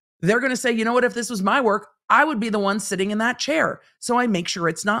work, they're going to say, you know what, if this was my work, I would be the one sitting in that chair. So I make sure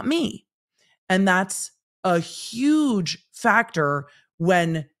it's not me. And that's a huge factor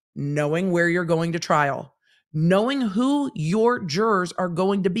when knowing where you're going to trial, knowing who your jurors are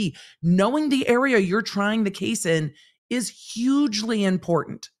going to be, knowing the area you're trying the case in is hugely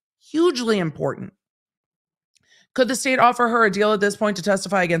important. Hugely important. Could the state offer her a deal at this point to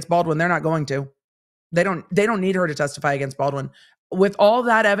testify against Baldwin? They're not going to. They don't need her to testify against Baldwin. With all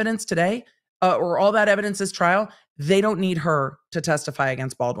that evidence today, or all that evidence this trial, they don't need her to testify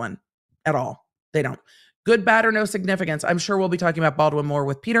against Baldwin at all. They don't. Good, bad, or no significance. I'm sure we'll be talking about Baldwin more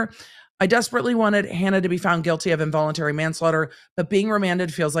with Peter. I desperately wanted Hannah to be found guilty of involuntary manslaughter, but being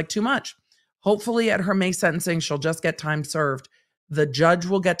remanded feels like too much. Hopefully at her May sentencing, she'll just get time served. The judge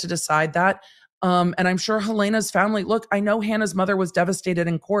will get to decide that. And I'm sure Helena's family, look, I know Hannah's mother was devastated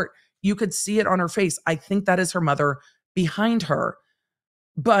in court. You could see it on her face. I think that is her mother behind her.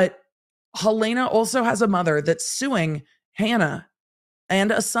 But Helena also has a mother that's suing Hannah and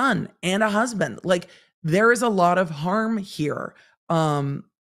a son and a husband. Like, there is a lot of harm here. And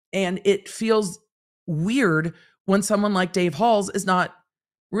it feels weird when someone like Dave Halls is not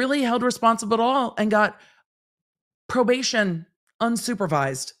really held responsible at all and got probation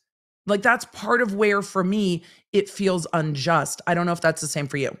unsupervised. Like, that's part of where, for me, it feels unjust. I don't know if that's the same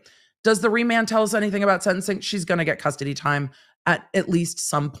for you. Does the remand tell us anything about sentencing? She's going to get custody time at least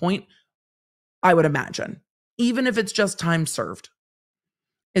some point, I would imagine, even if it's just time served.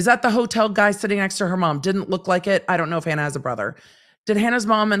 Is that the hotel guy sitting next to her mom? Didn't look like it. I don't know if Hannah has a brother. Did Hannah's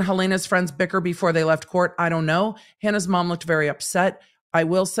mom and Helena's friends bicker before they left court? I don't know. Hannah's mom looked very upset. I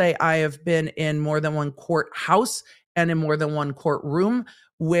will say I have been in more than one courthouse and in more than one courtroom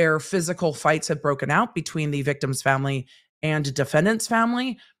where physical fights have broken out between the victim's family and defendant's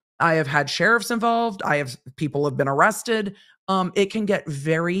family. I have had sheriffs involved. People have been arrested. It can get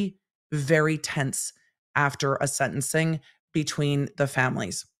very, very tense after a sentencing between the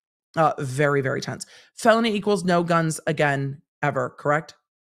families. Very, very tense. Felony equals no guns again, ever, correct?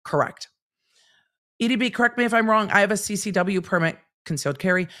 Correct. EDB, correct me if I'm wrong. I have a CCW permit, concealed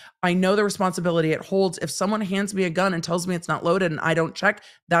carry. I know the responsibility it holds. If someone hands me a gun and tells me it's not loaded and I don't check,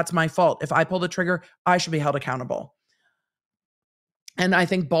 that's my fault. If I pull the trigger, I should be held accountable. And I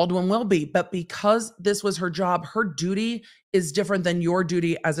think Baldwin will be. But because this was her job, her duty is different than your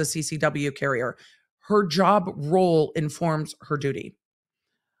duty as a CCW carrier. Her job role informs her duty.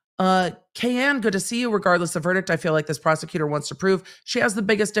 Kayanne, good to see you. Regardless of verdict, I feel like this prosecutor wants to prove she has the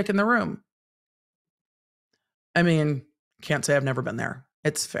biggest dick in the room. I mean, can't say I've never been there.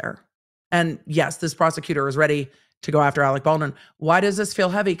 It's fair. And yes, this prosecutor is ready to go after Alec Baldwin. Why does this feel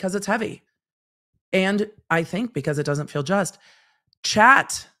heavy? Because it's heavy. And I think because it doesn't feel just.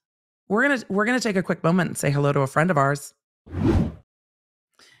 Chat, we're gonna take a quick moment and say hello to a friend of ours.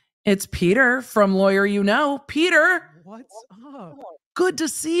 It's Peter from Lawyer You Know. Peter, what's up? Good to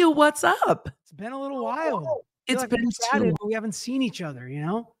see you. What's up? It's been a little while. It's been chatted, but we haven't seen each other, you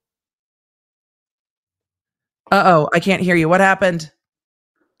know? Uh-oh, I can't hear you. What happened?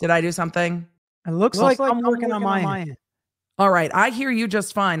 Did I do something? It looks like I'm working on my end. All right, I hear you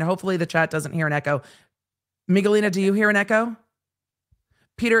just fine. Hopefully the chat doesn't hear an echo. Miguelina, do you hear an echo?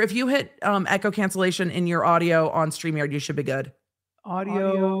 Peter, if you hit echo cancellation in your audio on StreamYard, you should be good.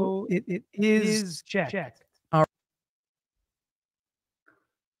 Audio, it is checked. All right.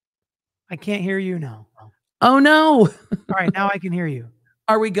 I can't hear you now. Oh, no. All right, now I can hear you.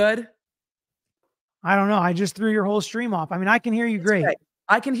 Are we good? I don't know. I just threw your whole stream off. I mean, I can hear you great. Okay.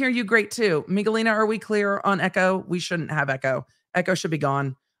 I can hear you great too. Miguelina, are we clear on echo? We shouldn't have echo. Echo should be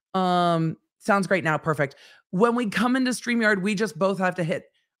gone. Sounds great now. Perfect. When we come into StreamYard, we just both have to hit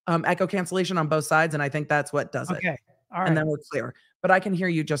echo cancellation on both sides. And I think that's what does it. Okay. All right. And then we're clear. But I can hear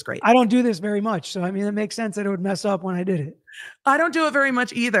you just great. I don't do this very much. So, I mean, it makes sense that it would mess up when I did it. I don't do it very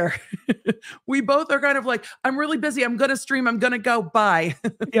much either. We both are kind of like, I'm really busy. I'm going to stream. I'm going to go. Bye.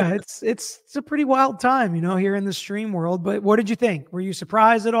 Yeah, it's a pretty wild time, you know, here in the stream world. But what did you think? Were you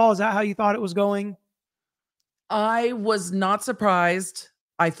surprised at all? Is that how you thought it was going? I was not surprised.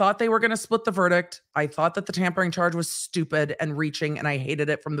 I thought they were going to split the verdict. I thought that the tampering charge was stupid and reaching, and I hated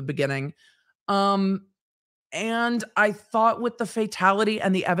it from the beginning. And I thought with the fatality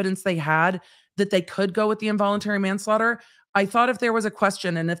and the evidence they had that they could go with the involuntary manslaughter. I thought if there was a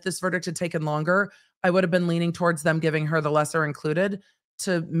question and if this verdict had taken longer, I would have been leaning towards them giving her the lesser included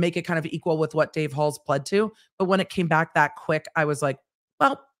to make it kind of equal with what Dave Hall's pled to. But when it came back that quick, I was like,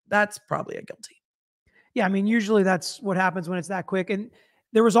 well, that's probably a guilty. Yeah, I mean, usually that's what happens when it's that quick. And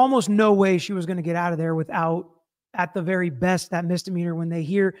there was almost no way she was going to get out of there without, at the very best, that misdemeanor when they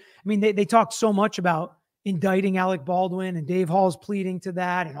hear. I mean, they talked so much about indicting Alec Baldwin and Dave Hall's pleading to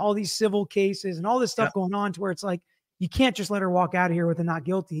that and all these civil cases and all this stuff going on to where it's like, you can't just let her walk out of here with a not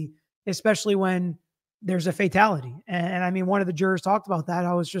guilty, especially when there's a fatality. And I mean, one of the jurors talked about that.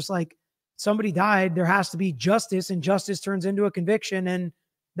 I was just like, somebody died. There has to be justice, and justice turns into a conviction. And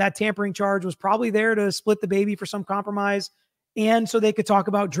that tampering charge was probably there to split the baby for some compromise. And so they could talk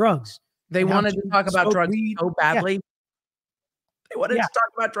about drugs. They wanted to talk about drugs so badly. Yeah. They wanted to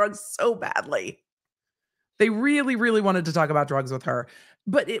talk about drugs so badly. They really, really wanted to talk about drugs with her,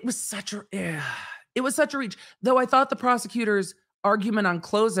 but it was such a reach. Though I thought the prosecutor's argument on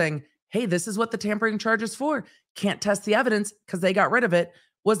closing, hey, this is what the tampering charge is for, can't test the evidence because they got rid of it,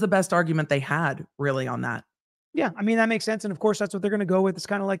 was the best argument they had really on that. Yeah, I mean, that makes sense. And of course, that's what they're going to go with. It's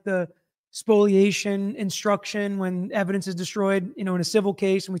kind of like the spoliation instruction when evidence is destroyed, you know, in a civil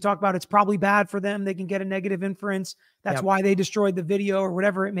case. And we talk about it's probably bad for them. They can get a negative inference. That's why they destroyed the video or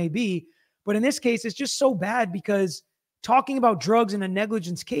whatever it may be. But in this case, it's just so bad because talking about drugs in a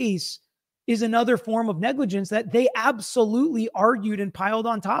negligence case is another form of negligence that they absolutely argued and piled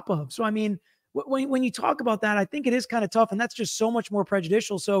on top of. So, I mean, when you talk about that, I think it is kind of tough, and that's just so much more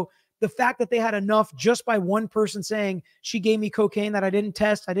prejudicial. So the fact that they had enough just by one person saying, she gave me cocaine that I didn't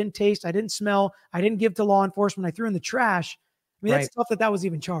test, I didn't taste, I didn't smell, I didn't give to law enforcement, I threw in the trash. I mean, that's tough that was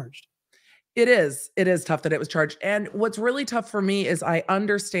even charged. It is tough that it was charged. And what's really tough for me is I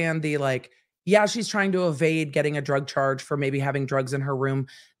understand the yeah, she's trying to evade getting a drug charge for maybe having drugs in her room.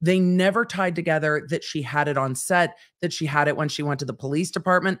 They never tied together that she had it on set, that she had it when she went to the police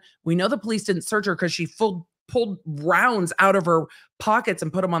department. We know the police didn't search her because she pulled rounds out of her pockets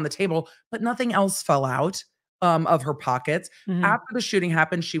and put them on the table, but nothing else fell out of her pockets. Mm-hmm. After the shooting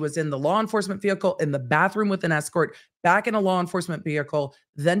happened, she was in the law enforcement vehicle, in the bathroom with an escort, back in a law enforcement vehicle,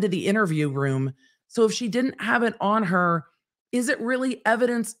 then to the interview room. So if she didn't have it on her, is it really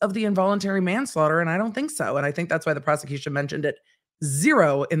evidence of the involuntary manslaughter? And I don't think so. And I think that's why the prosecution mentioned it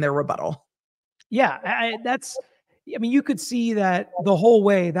 0 in their rebuttal. Yeah, that's, I mean, you could see that the whole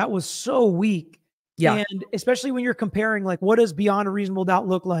way that was so weak. Yeah. And especially when you're comparing, like, what does beyond a reasonable doubt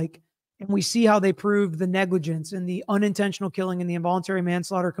look like? And we see how they proved the negligence and the unintentional killing and the involuntary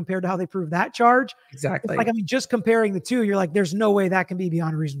manslaughter compared to how they proved that charge. Exactly. It's like, I mean, just comparing the two, you're like, there's no way that can be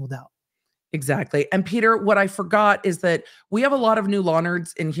beyond a reasonable doubt. Exactly. And Peter, what I forgot is that we have a lot of new law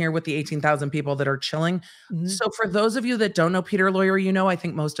nerds in here with the 18,000 people that are chilling. So for those of you that don't know Peter Lawyer, I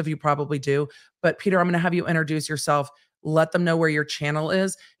think most of you probably do. But Peter, I'm going to have you introduce yourself. Let them know where your channel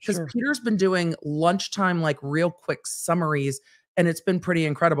is. Because Peter's been doing lunchtime, like real quick summaries. And it's been pretty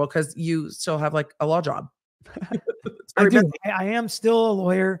incredible because you still have like a law job. I do. I am still a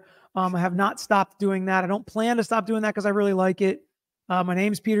lawyer. I have not stopped doing that. I don't plan to stop doing that because I really like it. My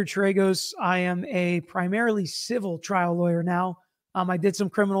name's Peter Tragos. I am a primarily civil trial lawyer now. I did some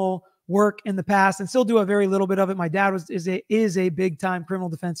criminal work in the past and still do a very little bit of it. My dad is a big time criminal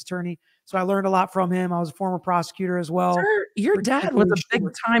defense attorney, so I learned a lot from him. I was a former prosecutor as well. Sir, your dad was a big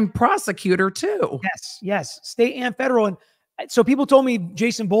time prosecutor too. Yes, state and federal. And so people told me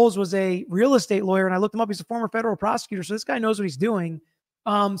Jason Bowles was a real estate lawyer, and I looked him up. He's a former federal prosecutor, so this guy knows what he's doing.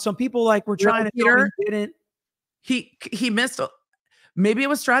 Some people like were trying to tell me he didn't. He missed. Maybe it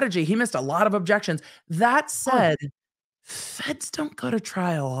was strategy. He missed a lot of objections. That said, feds don't go to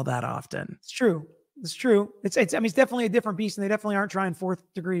trial all that often. It's true. It's true. I mean, it's definitely a different beast, and they definitely aren't trying 4th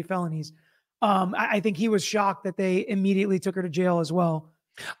degree felonies. I think he was shocked that they immediately took her to jail as well.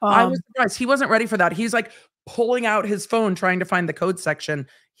 I was surprised. He wasn't ready for that. He's like pulling out his phone, trying to find the code section.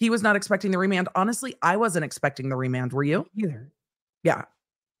 He was not expecting the remand. Honestly, I wasn't expecting the remand. Were you? Either. Yeah.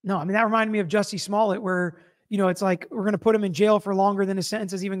 No, I mean, that reminded me of Jussie Smollett, where, it's like, we're going to put him in jail for longer than his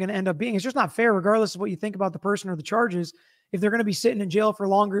sentence is even going to end up being. It's just not fair, regardless of what you think about the person or the charges. If they're going to be sitting in jail for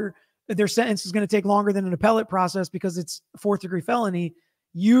longer, their sentence is going to take longer than an appellate process because it's a 4th degree felony.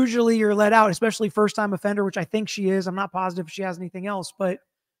 Usually you're let out, especially first time offender, which I think she is. I'm not positive if she has anything else, but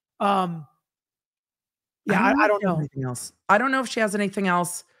I don't know. Anything else. I don't know if she has anything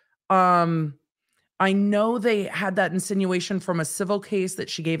else. I know they had that insinuation from a civil case that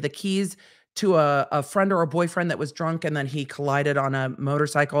she gave the keys to a friend or a boyfriend that was drunk, and then he collided on a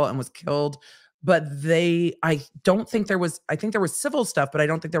motorcycle and was killed. But I don't think there was, I think there was civil stuff, but I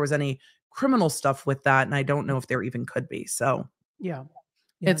don't think there was any criminal stuff with that. And I don't know if there even could be. So yeah.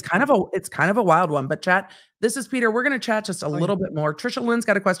 It's kind of a wild one. But chat, this is Peter. We're going to chat just a little bit more. Trisha Lynn's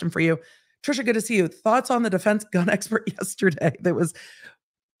got a question for you. Trisha, good to see you. Thoughts on the defense gun expert yesterday that was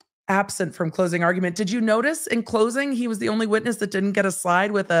absent from closing argument? Did you notice in closing he was the only witness that didn't get a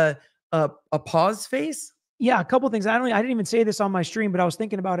slide with a pause face? Yeah, a couple of things. I didn't even say this on my stream, but I was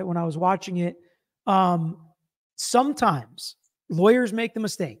thinking about it when I was watching it. Sometimes lawyers make the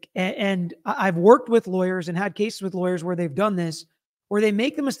mistake, and I've worked with lawyers and had cases with lawyers where they've done this, where they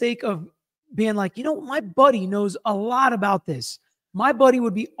make the mistake of being like, my buddy knows a lot about this. My buddy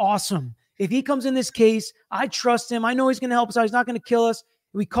would be awesome. If he comes in this case, I trust him. I know he's going to help us out. He's not going to kill us.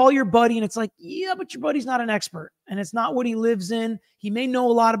 We call your buddy, and it's like, yeah, but your buddy's not an expert, and it's not what he lives in. He may know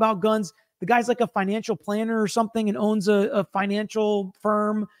a lot about guns. The guy's like a financial planner or something and owns a financial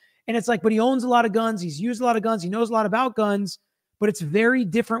firm. And it's like, but he owns a lot of guns. He's used a lot of guns. He knows a lot about guns. But it's very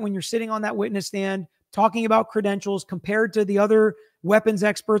different when you're sitting on that witness stand talking about credentials compared to the other weapons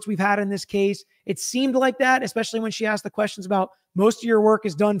experts we've had in this case. It seemed like that, especially when she asked the questions about most of your work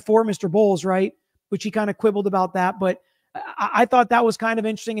is done for Mr. Bowles, right? Which he kind of quibbled about that. But I thought that was kind of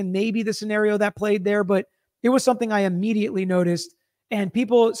interesting, and maybe the scenario that played there, but it was something I immediately noticed. And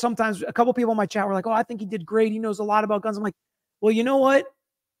people, sometimes a couple people in my chat were like, oh, I think he did great. He knows a lot about guns. I'm like, well, you know what?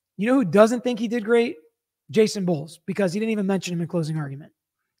 You know who doesn't think he did great? Jason Bowles, because he didn't even mention him in closing argument.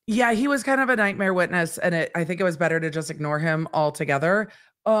 Yeah, he was kind of a nightmare witness, and I think it was better to just ignore him altogether.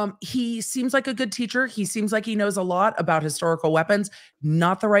 He seems like a good teacher. He seems like he knows a lot about historical weapons.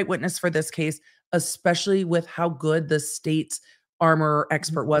 Not the right witness for this case, especially with how good the state's armor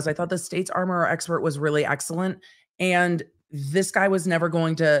expert was. I thought the state's armor expert was really excellent, and this guy was never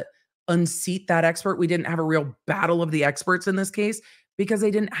going to unseat that expert. We didn't have a real battle of the experts in this case because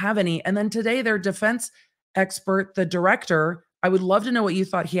they didn't have any. And then today, their defense expert, the director, I would love to know what you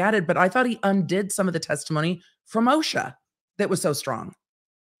thought he added, but I thought he undid some of the testimony from OSHA that was so strong.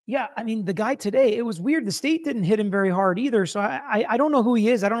 Yeah, I mean, the guy today, it was weird. The state didn't hit him very hard either. So I don't know who he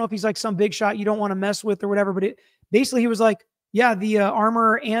is. I don't know if he's like some big shot you don't want to mess with or whatever, but basically he was like, yeah, the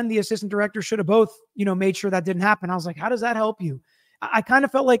armorer and the assistant director should have both, made sure that didn't happen. I was like, how does that help you? I kind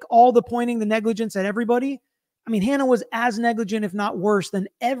of felt like all the pointing the negligence at everybody. I mean, Hannah was as negligent, if not worse, than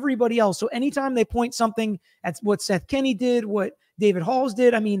everybody else. So anytime they point something at what Seth Kenney did, what David Halls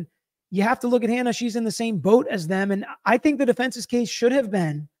did, I mean, you have to look at Hannah. She's in the same boat as them. And I think the defense's case should have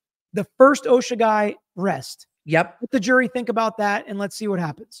been the first OSHA guy rest. Yep. Let the jury think about that, and let's see what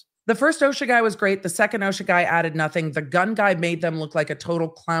happens. The first OSHA guy was great. The second OSHA guy added nothing. The gun guy made them look like a total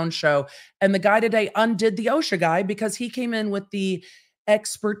clown show. And the guy today undid the OSHA guy because he came in with the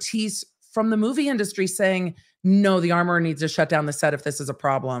expertise from the movie industry saying, no, the armorer needs to shut down the set if this is a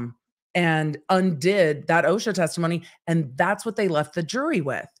problem, and undid that OSHA testimony. And that's what they left the jury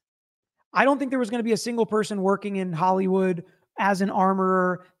with. I don't think there was going to be a single person working in Hollywood as an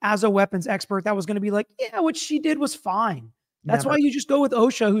armorer, as a weapons expert, that was going to be like, yeah, what she did was fine. That's why you just go with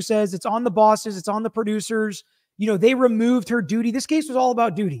OSHA, who says it's on the bosses, it's on the producers. You know, they removed her duty. This case was all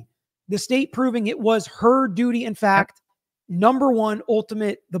about duty. The state proving it was her duty. In fact, number one,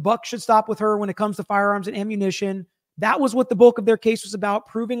 ultimate, the buck should stop with her when it comes to firearms and ammunition. That was what the bulk of their case was about,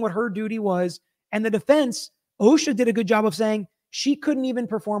 proving what her duty was. And the defense, OSHA did a good job of saying she couldn't even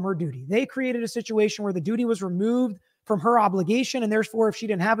perform her duty. They created a situation where the duty was removed from her obligation, and therefore, if she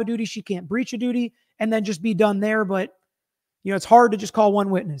didn't have a duty, she can't breach a duty and then just be done there. But you know, it's hard to just call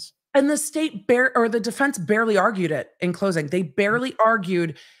one witness. And the state the defense barely argued it in closing. They barely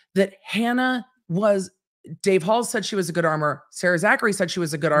argued that Hannah was, Dave Hall said she was a good armor. Sarah Zachary said she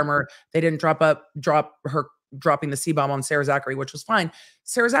was a good armor. They didn't drop her dropping the C-bomb on Sarah Zachary, which was fine.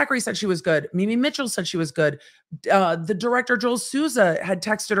 Sarah Zachary said she was good. Mimi Mitchell said she was good. The director, Joel Souza, had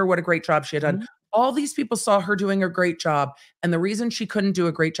texted her what a great job she had done. All these people saw her doing a great job. And the reason she couldn't do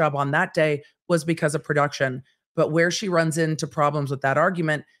a great job on that day was because of production. But where she runs into problems with that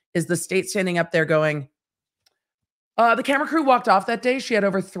argument is the state standing up there going, the camera crew walked off that day. She had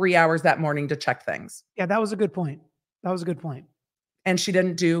over 3 hours that morning to check things. Yeah, that was a good point. That was a good point. And she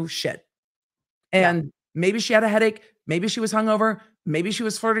didn't do shit. And maybe she had a headache. Maybe she was hungover. Maybe she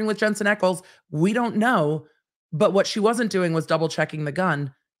was flirting with Jensen Ackles. We don't know. But what she wasn't doing was double checking the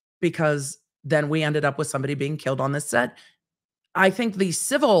gun, because then we ended up with somebody being killed on this set. I think the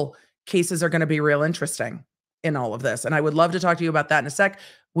civil cases are going to be real interesting in all of this. And I would love to talk to you about that in a sec.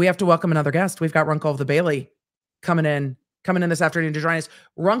 We have to welcome another guest. We've got Runkle of the Bailey coming in this afternoon to join us.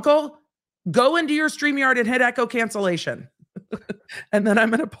 Runkle, go into your StreamYard and hit echo cancellation. And then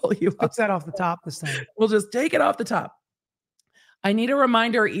I'm going to pull you up. Fix that off the top this time. We'll just take it off the top. I need a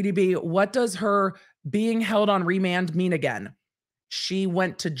reminder, EDB, what does her being held on remand mean again? She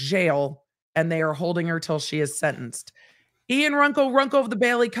went to jail and they are holding her till she is sentenced. Ian Runkle of the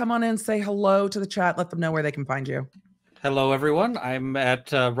Bailey, come on in, say hello to the chat. Let them know where they can find you. Hello, everyone. I'm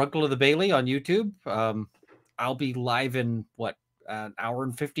at Runkle of the Bailey on YouTube. I'll be live in, an hour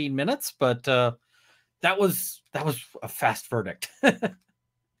and 15 minutes, but that was a fast verdict.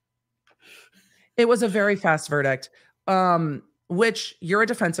 It was a very fast verdict, which you're a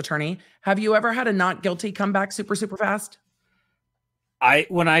defense attorney. Have you ever had a not guilty come back super, super fast?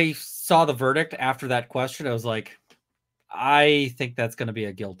 When I saw the verdict after that question, I was like, I think that's going to be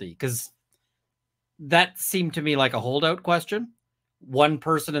a guilty, because that seemed to me like a holdout question. One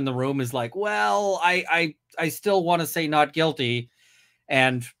person in the room is like, well, I still want to say not guilty.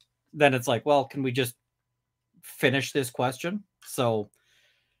 And then it's like, well, can we just finish this question? So,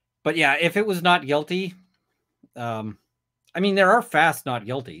 but yeah, if it was not guilty, I mean, there are fast not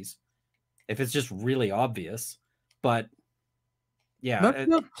guilties if it's just really obvious, but yeah.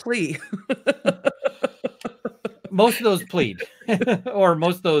 Plea. Most of those plead or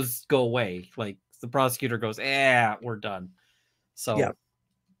most of those go away. Like the prosecutor goes, we're done. So yeah.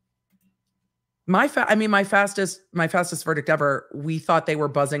 My fastest verdict ever, we thought they were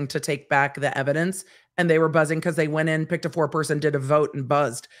buzzing to take back the evidence, and they were buzzing because they went in, picked a 4-person, did a vote, and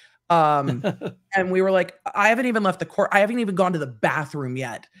buzzed. And we were like, I haven't even left the court. I haven't even gone to the bathroom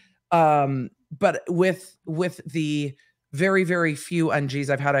yet. But with the very, very few NGs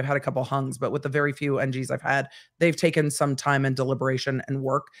I've had a couple hungs, but with the very few NGs I've had, they've taken some time and deliberation and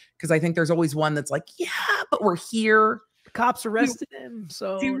work. Because I think there's always one that's like, yeah, but we're here. The cops arrested him.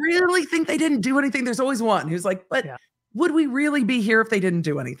 So do you really think they didn't do anything? There's always one who's like, but would we really be here if they didn't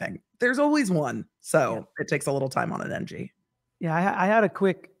do anything? There's always one. So it takes a little time on an NG. Yeah, I had a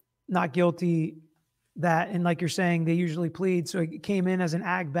quick not guilty that, and like you're saying, they usually plead. So it came in as an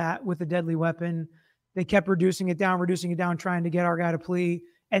ag bat with a deadly weapon. They kept reducing it down, trying to get our guy to plea.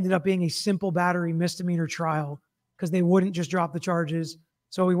 Ended up being a simple battery misdemeanor trial because they wouldn't just drop the charges.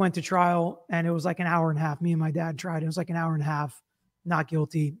 So we went to trial, and it was like an hour and a half. Me and my dad tried. It was like an hour and a half, not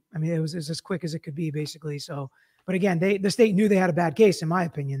guilty. I mean, it was as quick as it could be, basically. So, but again, the state knew they had a bad case, in my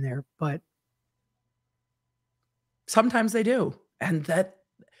opinion, there. But sometimes they do,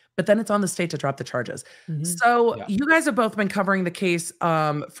 but then it's on the state to drop the charges. So you guys have both been covering the case.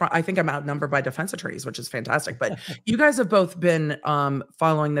 I think I'm outnumbered by defense attorneys, which is fantastic. But you guys have both been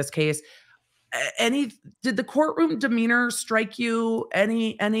following this case. did the courtroom demeanor strike you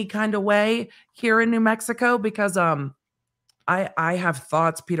any kind of way here in New Mexico? Because I have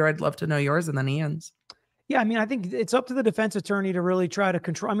thoughts, Peter. I'd love to know yours, and then Ian's. Yeah, I mean, I think it's up to the defense attorney to really try to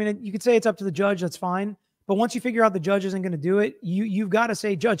control. I mean, you could say it's up to the judge. That's fine. But once you figure out the judge isn't going to do it, you've got to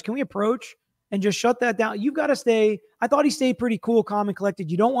say, Judge, can we approach and just shut that down? You've got to stay. I thought he stayed pretty cool, calm, and collected.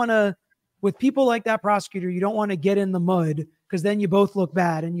 You don't want to, with people like that prosecutor, you don't want to get in the mud, because then you both look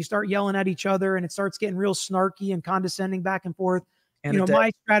bad and you start yelling at each other and it starts getting real snarky and condescending back and forth. And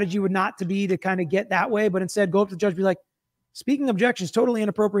my strategy would not to be to kind of get that way, but instead go up to the judge, be like, speaking objections, totally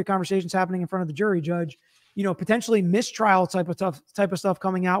inappropriate conversations happening in front of the jury, Judge. Potentially mistrial type of stuff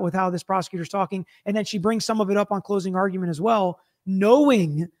coming out with how this prosecutor's talking. And then she brings some of it up on closing argument as well,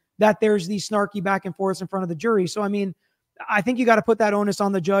 knowing that there's these snarky back and forths in front of the jury. So, I mean, I think you got to put that onus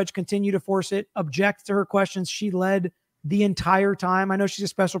on the judge, continue to force it, object to her questions. She led the entire time. I know she's a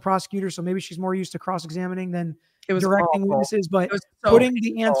special prosecutor, so maybe she's more used to cross-examining than directing witnesses, but putting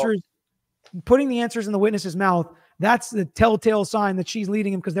the answers in the witness's mouth, that's the telltale sign that she's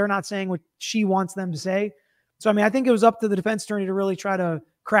leading them, because they're not saying what she wants them to say. So, I mean, I think it was up to the defense attorney to really try to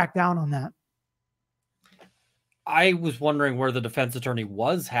crack down on that. I was wondering where the defense attorney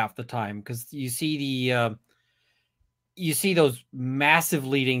was half the time, because you see you see those massive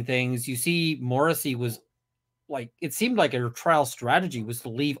leading things. You see Morrissey was like, it seemed like her trial strategy was to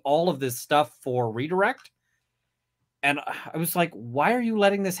leave all of this stuff for redirect. And I was like, why are you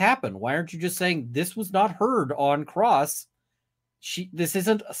letting this happen? Why aren't you just saying this was not heard on cross? This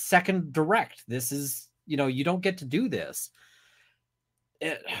isn't a second direct. This is, you don't get to do this.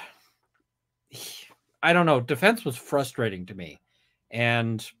 I don't know. Defense was frustrating to me.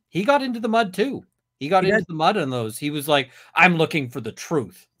 And he got into the mud too. He got into the mud on those. He was like, I'm looking for the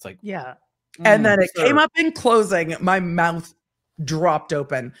truth. It's like, yeah. And then it came up in closing. My mouth dropped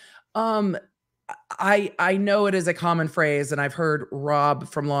open. I know it is a common phrase, and I've heard Rob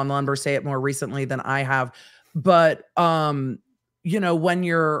from Law and Lumber say it more recently than I have. But, when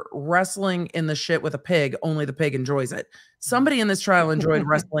you're wrestling in the shit with a pig, only the pig enjoys it. Somebody in this trial enjoyed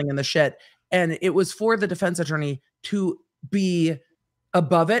wrestling in the shit. And it was for the defense attorney to be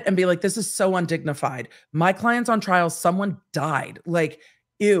above it and be like, this is so undignified. My client's on trial. Someone died. Like,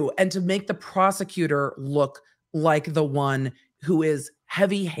 ew. And to make the prosecutor look like the one who is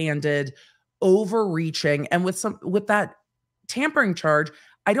heavy-handed, overreaching, and with that tampering charge,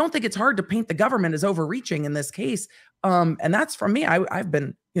 I don't think it's hard to paint the government as overreaching in this case. And that's from me. I've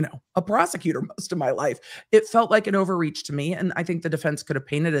been, a prosecutor most of my life. It felt like an overreach to me. And I think the defense could have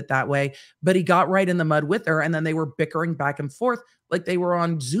painted it that way, but he got right in the mud with her. And then they were bickering back and forth like they were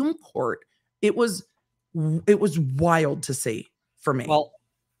on Zoom court. It was wild to see for me. Well,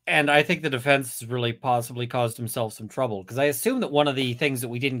 and I think the defense really possibly caused himself some trouble, because I assume that one of the things that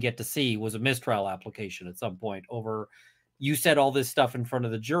we didn't get to see was a mistrial application at some point over, you said all this stuff in front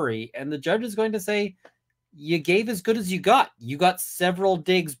of the jury, and the judge is going to say, you gave as good as you got. You got several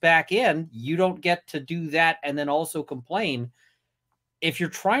digs back in. You don't get to do that and then also complain. If you're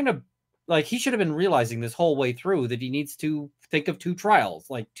trying to, he should have been realizing this whole way through that he needs to think of two trials,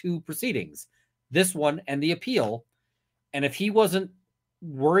 like two proceedings, this one and the appeal. And if he wasn't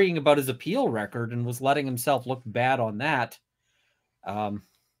worrying about his appeal record and was letting himself look bad on that, have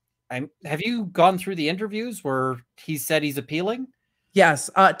you gone through the interviews where he said he's appealing? Yes.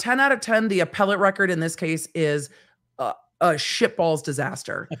 10 out of 10. The appellate record in this case is a shitballs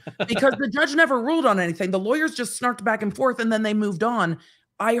disaster, because the judge never ruled on anything. The lawyers just snarked back and forth and then they moved on.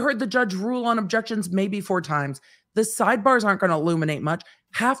 I heard the judge rule on objections maybe 4 times. The sidebars aren't going to illuminate much.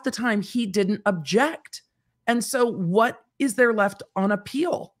 Half the time he didn't object. And so what is there left on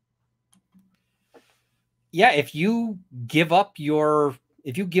appeal? Yeah. If you give up your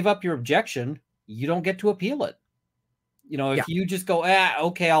objection, you don't get to appeal it. If you just go,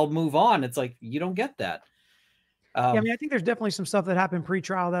 okay, I'll move on. It's like, you don't get that. I mean, I think there's definitely some stuff that happened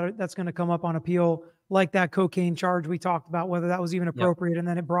pre-trial that's going to come up on appeal, like that cocaine charge we talked about, whether that was even appropriate. And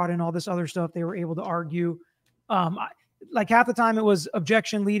then it brought in all this other stuff they were able to argue. Like half the time it was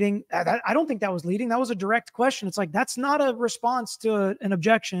objection leading. I don't think that was leading. That was a direct question. It's like, that's not a response to an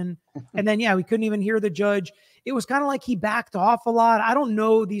objection. And then, we couldn't even hear the judge. It was kind of like he backed off a lot. I don't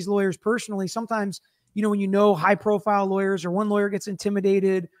know these lawyers personally. Sometimes, when high profile lawyers, or one lawyer gets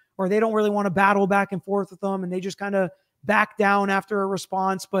intimidated, or they don't really want to battle back and forth with them, and they just kind of back down after a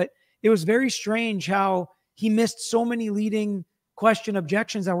response. But it was very strange how he missed so many leading question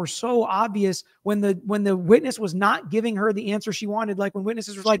objections that were so obvious when the witness was not giving her the answer she wanted. Like when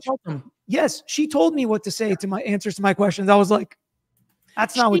witnesses were like, yes, she told me what to say to my answers to my questions. I was like,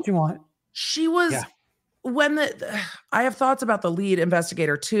 that's not what you want. She was, I have thoughts about the lead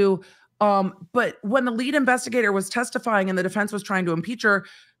investigator too. But when the lead investigator was testifying and the defense was trying to impeach her,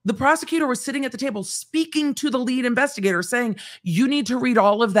 the prosecutor was sitting at the table speaking to the lead investigator saying, you need to read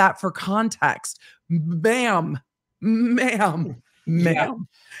all of that for context. Ma'am. Yeah.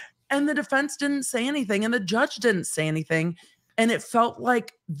 And the defense didn't say anything and the judge didn't say anything. And it felt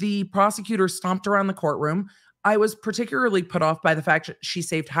like the prosecutor stomped around the courtroom. I was particularly put off by the fact that she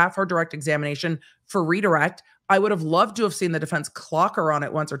saved half her direct examination for redirect. I would have loved to have seen the defense clock her on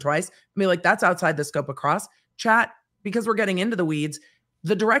it once or twice. Be like, that's outside the scope of cross. Chat, because we're getting into the weeds.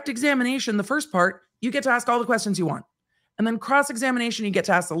 The direct examination, the first part, you get to ask all the questions you want. And then cross-examination, you get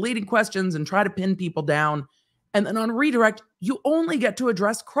to ask the leading questions and try to pin people down. And then on redirect, you only get to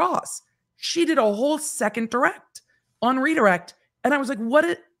address cross. She did a whole second direct on redirect. And I was like,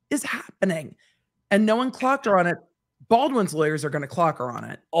 what is happening? And no one clocked her on it. Baldwin's lawyers are going to clock her on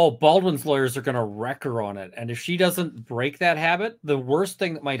it. Oh, Baldwin's lawyers are going to wreck her on it. And if she doesn't break that habit, the worst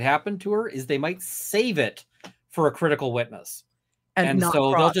thing that might happen to her is they might save it for a critical witness. And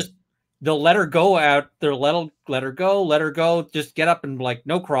so cross. they'll let her go out. They'll let her go, just get up and like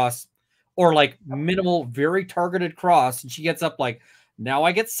no cross or like minimal, very targeted cross. And she gets up like, now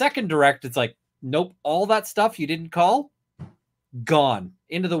I get second direct. It's like, nope, all that stuff you didn't call, gone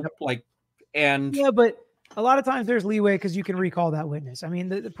into the like, and yeah, but a lot of times there's leeway because you can recall that witness. I mean,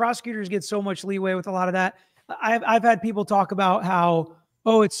 the prosecutors get so much leeway with a lot of that. I've had people talk about how,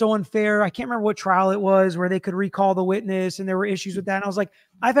 oh, it's so unfair. I can't remember what trial it was where they could recall the witness and there were issues with that. And I was like,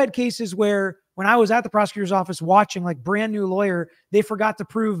 I've had cases where when I was at the prosecutor's office watching, like brand new lawyer, they forgot to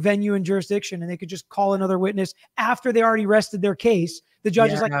prove venue and jurisdiction and they could just call another witness after they already rested their case. The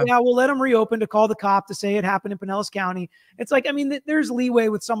judge is like, yeah, we'll let them reopen to call the cop to say it happened in Pinellas County. It's like, I mean, there's leeway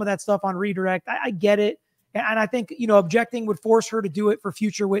with some of that stuff on redirect. I get it. And I think, you know, objecting would force her to do it for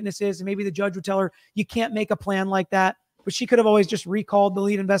future witnesses. And maybe the judge would tell her, you can't make a plan like that. But she could have always just recalled the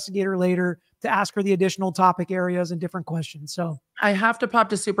lead investigator later to ask her the additional topic areas and different questions. So I have to pop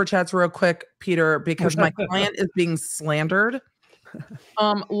to super chats real quick, Peter, because my client is being slandered.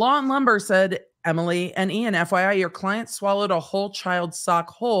 Law and Lumber said, Emily and Ian, FYI, your client swallowed a whole child's sock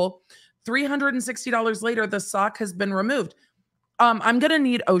whole. $360 later, the sock has been removed. I'm going to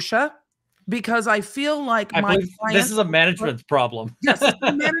need OSHA because I feel like my client... This is a management problem. Yes, it's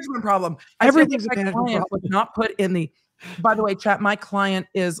a management problem. Everything's I a management problem. Was not put in the... By the way, chat, my client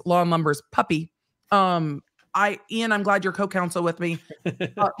is Law and Lumber's puppy. Ian, I'm glad you're co-counsel with me.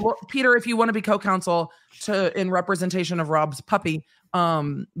 Well, Peter, if you want to be co-counsel in representation of Rob's puppy,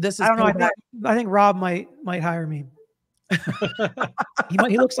 this is... I don't know. I think Rob might hire me.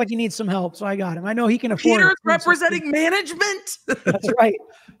 He looks like he needs some help, so I got him. I know he can afford Peter's it. representing management. That's right.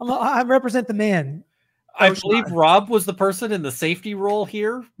 I represent the man. I believe Rob was the person in the safety role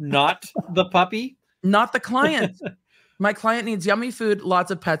here, not the puppy. Not the client. My client needs yummy food,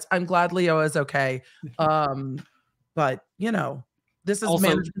 lots of pets. I'm glad Leo is okay. But, you know, this is also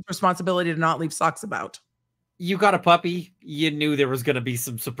management's responsibility to not leave socks about. You got a puppy. You knew there was going to be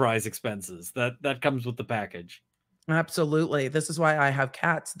some surprise expenses. That comes with the package. Absolutely. This is why I have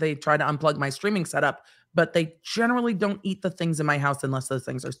cats. They try to unplug my streaming setup, but they generally don't eat the things in my house unless those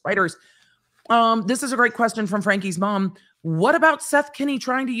things are spiders. This is a great question from Frankie's mom. What about Seth Kinney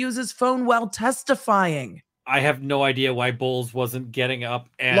trying to use his phone while testifying? I have no idea why Bowles wasn't getting up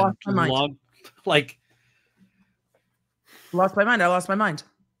and lost my mind. Lost my mind. I lost my mind.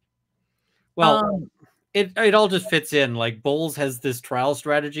 Well, it all just fits in. Like Bowles has this trial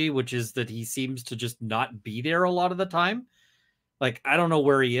strategy, which is that he seems to just not be there a lot of the time. Like, I don't know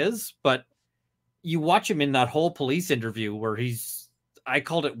where he is, but you watch him in that whole police interview where I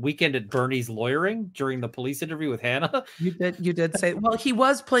called it Weekend at Bernie's lawyering during the police interview with Hannah. You did say, well, he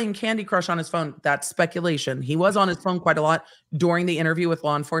was playing Candy Crush on his phone. That's speculation. He was on his phone quite a lot during the interview with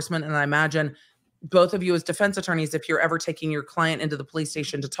law enforcement. And I imagine both of you as defense attorneys, if you're ever taking your client into the police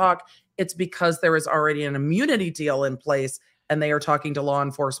station to talk, it's because there is already an immunity deal in place and they are talking to law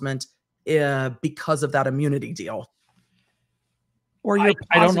enforcement because of that immunity deal. Or I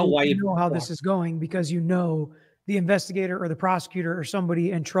don't know why you know how this is going because you know the investigator or the prosecutor or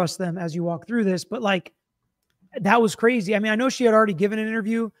somebody and trust them as you walk through this. But like, that was crazy. I mean, I know she had already given an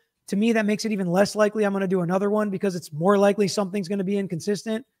interview. To me, that makes it even less likely I'm going to do another one because it's more likely something's going to be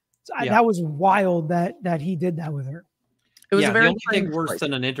inconsistent. So that was wild that he did that with her. It was a very the only thing worse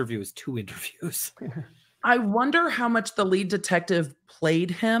than an interview is 2 interviews. I wonder how much the lead detective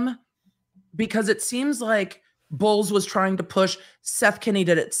played him because it seems like Bowles was trying to push. Seth Kinney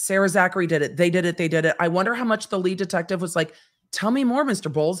did it. Sarah Zachary did it. They did it. I wonder how much the lead detective was like, tell me more,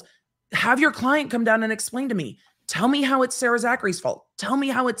 Mr. Bowles. Have your client come down and explain to me. Tell me how it's Sarah Zachary's fault. Tell me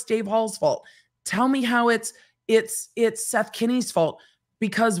how it's Dave Hall's fault. Tell me how it's Seth Kinney's fault.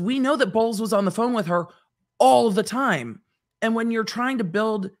 because we know that Bowles was on the phone with her all of the time. And when you're trying to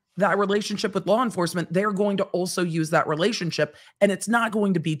build that relationship with law enforcement, they're going to also use that relationship, and it's not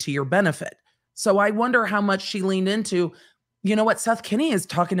going to be to your benefit. So I wonder how much she leaned into, you know what, Seth Kinney is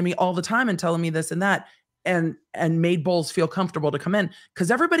talking to me all the time and telling me this and that, and made Bowles feel comfortable to come in, because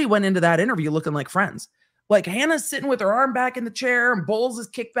everybody went into that interview looking like friends. Like Hannah's sitting with her arm back in the chair, and Bowles is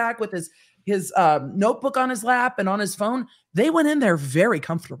kicked back with his notebook on his lap and on his phone. They went in there very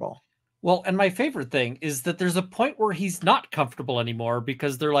comfortable. Well, and my favorite thing is that there's a point where he's not comfortable anymore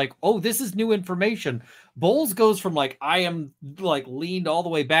because they're like, oh, this is new information. Bowles goes from like, I am like leaned all the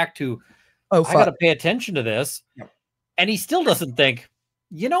way back to, oh, I got to pay attention to this. Yep. And he still doesn't think,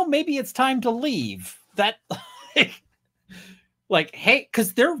 you know, maybe it's time to leave. That like, hey,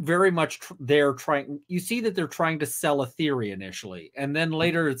 because they're very much, they're trying, you see that they're trying to sell a theory initially. And then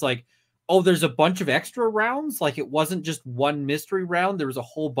later it's like, oh, there's a bunch of extra rounds. Like it wasn't just one mystery round. There was a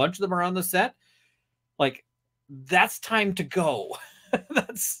whole bunch of them around the set. Like that's time to go.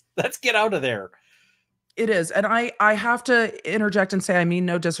 Let's get out of there. It is. And I have to interject and say, I mean,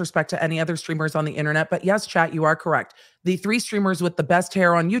 no disrespect to any other streamers on the internet, but yes, chat, you are correct. The 3 streamers with the best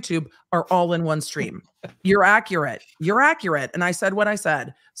hair on YouTube are all in one stream. You're accurate. You're accurate. And I said what I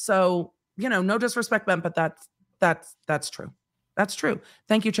said. So, you know, no disrespect meant, but that's true. That's true.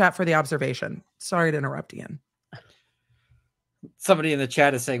 Thank you, chat, for the observation. Sorry to interrupt, Ian. Somebody in the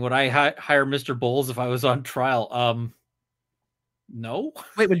chat is saying, would I hire Mr. Bowles if I was on trial? No.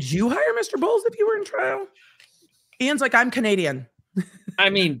 Wait, would you hire Mr. Bowles if you were in trial? Ian's like, I'm Canadian. I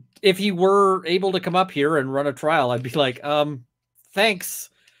mean, if he were able to come up here and run a trial, I'd be like, thanks.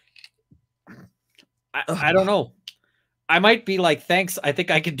 I don't know. I might be like, thanks. I think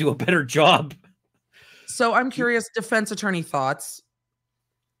I could do a better job. So I'm curious, defense attorney thoughts.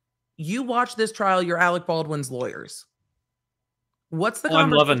 You watch this trial, you're Alec Baldwin's lawyers. What's the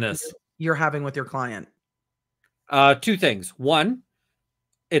conversation I'm loving this you're having with your client? 2 things. One,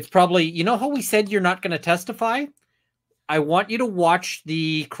 it's probably, you know how we said you're not going to testify? I want you to watch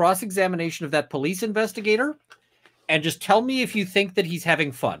the cross-examination of that police investigator and just tell me if you think that he's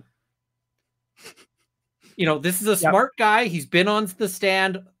having fun. You know, this is a smart guy. He's been on the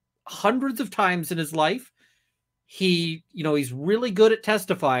stand hundreds of times in his life. He, you know, he's really good at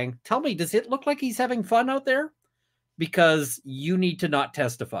testifying. Tell me, does it look like he's having fun out there? Because you need to not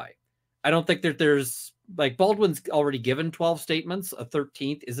testify. I don't think that there's, like, Baldwin's already given 12 statements. A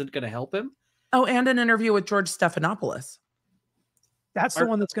 13th isn't going to help him. Oh, and an interview with George Stephanopoulos. That's the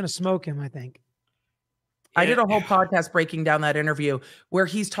one that's going to smoke him, I think. I did a whole podcast breaking down that interview where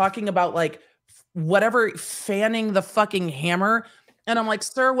he's talking about, like, whatever, fanning the fucking hammer. And I'm like,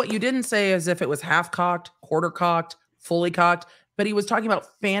 sir, what you didn't say is if it was half-cocked, quarter-cocked, fully cocked, but he was talking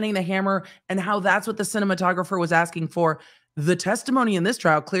about fanning the hammer and how that's what the cinematographer was asking for. The testimony in this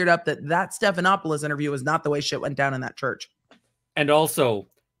trial cleared up that Stephanopoulos interview was not the way shit went down in that church. And also,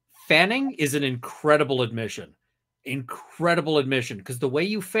 fanning is an incredible admission. Incredible admission. Because the way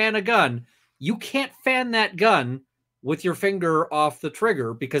you fan a gun, you can't fan that gun with your finger off the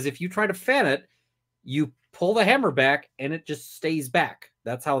trigger, because if you try to fan it, you pull the hammer back and it just stays back.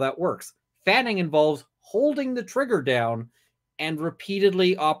 That's how that works. Fanning involves holding the trigger down and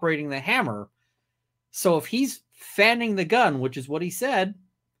repeatedly operating the hammer. So if he's fanning the gun, which is what he said,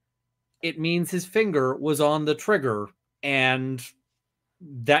 it means his finger was on the trigger, and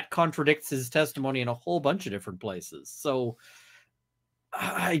that contradicts his testimony in a whole bunch of different places. So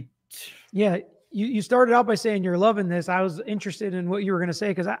yeah, you started out by saying you're loving this. I was interested in what you were going to say,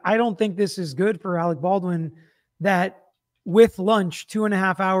 because I don't think this is good for Alec Baldwin, that with lunch,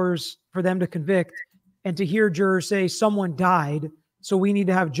 2.5 hours for them to convict, and to hear jurors say someone died, so we need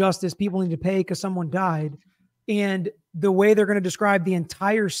to have justice, people need to pay because someone died. And the way they're going to describe the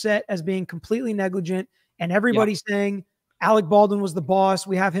entire set as being completely negligent, and everybody's saying Alec Baldwin was the boss.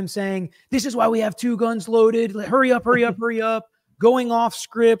 We have him saying, this is why we have 2 guns loaded. Like, hurry up, hurry up, hurry up. Going off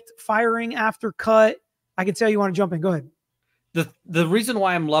script, firing after cut. I can tell you want to jump in. Go ahead. The reason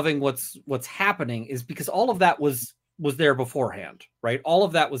why I'm loving what's happening is because all of that was there beforehand, right? All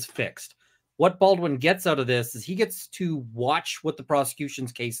of that was fixed. What Baldwin gets out of this is he gets to watch what the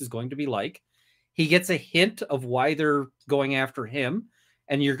prosecution's case is going to be like. He gets a hint of why they're going after him.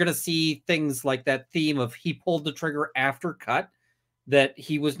 And you're going to see things like that theme of he pulled the trigger after cut, that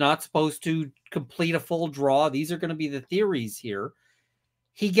he was not supposed to complete a full draw. These are going to be the theories here.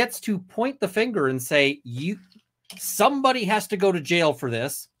 He gets to point the finger and say, somebody has to go to jail for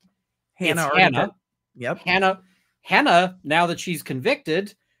this. Hannah. Yep. Hannah, now that she's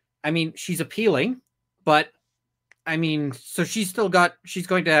convicted, I mean, she's appealing, but I mean, so she's going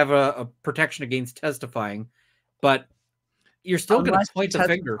to have a protection against testifying, but you're still going to Unless point she the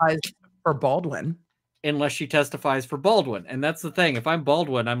finger testifies for Baldwin. unless she testifies for Baldwin. And that's the thing. If I'm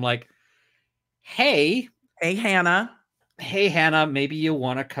Baldwin, I'm like, hey, Hannah, maybe you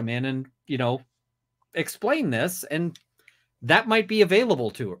want to come in and, explain this. And that might be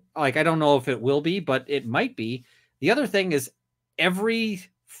available to her. Like, I don't know if it will be, but it might be. The other thing is every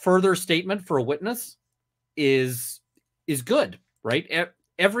further statement for a witness is good, right?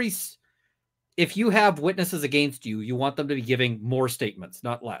 If you have witnesses against you, you want them to be giving more statements,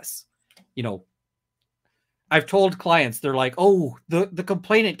 not less. I've told clients, they're like, oh, the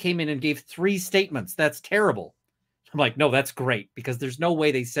complainant came in and gave 3 statements. That's terrible. I'm like, no, that's great, because there's no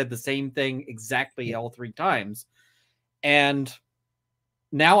way they said the same thing exactly all 3 times. And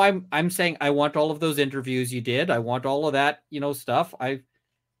now I'm saying I want all of those interviews you did. I want all of that, stuff.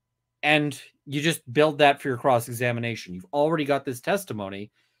 And you just build that for your cross-examination. You've already got this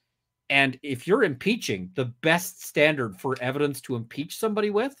testimony. And if you're impeaching, the best standard for evidence to impeach somebody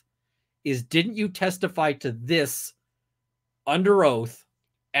with is, didn't you testify to this under oath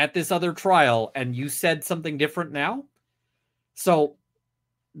at this other trial and you said something different now? So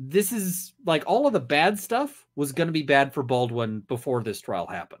this is like, all of the bad stuff was going to be bad for Baldwin before this trial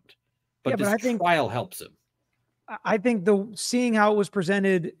happened. But this trial helps him. I think seeing how it was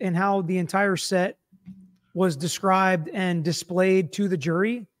presented and how the entire set was described and displayed to the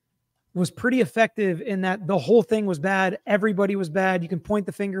jury was pretty effective, in that the whole thing was bad. Everybody was bad. You can point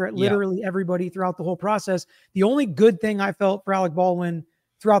the finger at literally everybody throughout the whole process. The only good thing I felt for Alec Baldwin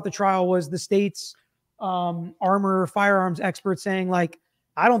throughout the trial was the state's firearms experts saying, like,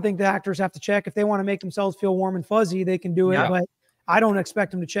 I don't think the actors have to check. If they want to make themselves feel warm and fuzzy, they can do it. But I don't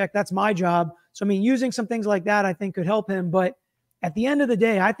expect them to check. That's my job. So, I mean, using some things like that, I think, could help him. But at the end of the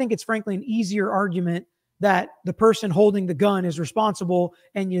day, I think it's frankly an easier argument that the person holding the gun is responsible.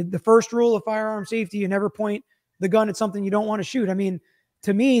 And the first rule of firearm safety, you never point the gun at something you don't want to shoot. I mean,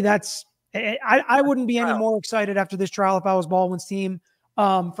 to me, I wouldn't be any more excited after this trial if I was Baldwin's team.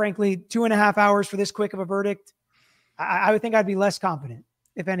 Frankly, 2.5 hours for this quick of a verdict, I would think I'd be less confident,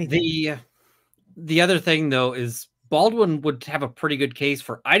 if anything. The other thing, though, is Baldwin would have a pretty good case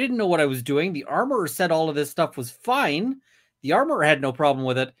for, I didn't know what I was doing. The armorer said all of this stuff was fine. The armorer had no problem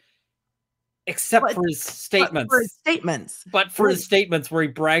with it, except for his statements. But for his statements where he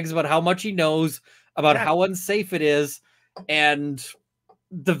brags about how much he knows, about how unsafe it is. And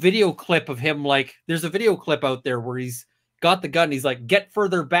the video clip of him, like, there's a video clip out there where he's got the gun. He's like, get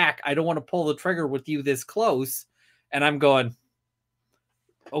further back. I don't want to pull the trigger with you this close. And I'm going,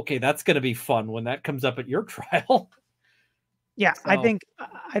 okay, that's going to be fun when that comes up at your trial. Yeah, so. I think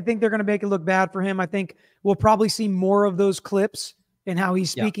they're going to make it look bad for him. I think we'll probably see more of those clips and how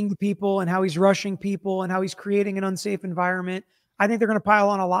he's speaking to people and how he's rushing people and how he's creating an unsafe environment. I think they're going to pile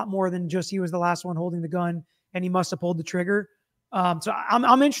on a lot more than just he was the last one holding the gun and he must have pulled the trigger. So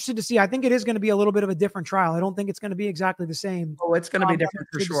I'm interested to see. I think it is going to be a little bit of a different trial. I don't think it's going to be exactly the same. Oh, it's going to be different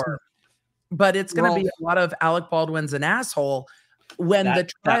for sure. But it's going to be a lot of Alec Baldwin's an asshole when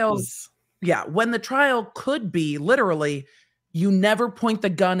the trial could be literally, you never point the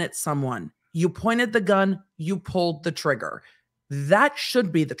gun at someone. You pointed the gun, you pulled the trigger. That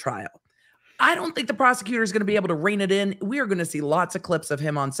should be the trial. I don't think the prosecutor is going to be able to rein it in. We are going to see lots of clips of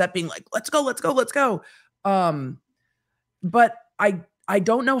him on set being like, let's go, let's go, let's go. But I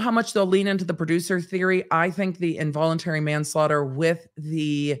don't know how much they'll lean into the producer theory. I think the involuntary manslaughter with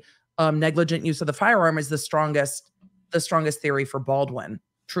the negligent use of the firearm is the strongest theory for Baldwin,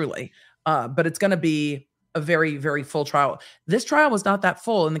 truly. But it's going to be a very, very full trial. This trial was not that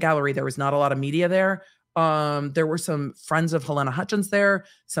full in the gallery. There was not a lot of media there. There were some friends of Helena Hutchins there,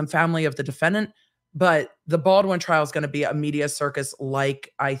 some family of the defendant, but the Baldwin trial is going to be a media circus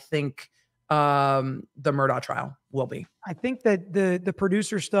like I think the Murdaugh trial will be. I think that the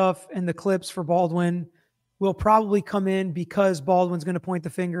producer stuff and the clips for Baldwin will probably come in because Baldwin's going to point the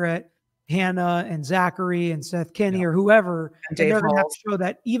finger at Hannah and Zachary and Seth Kinney or whoever. And they're going to have to show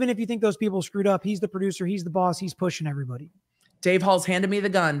that even if you think those people screwed up, he's the producer, he's the boss, he's pushing everybody. Dave Hall's handed me the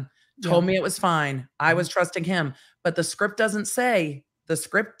gun, told me it was fine. I was trusting him, but the script doesn't say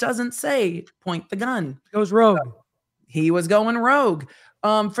point the gun. Goes rogue. So he was going rogue.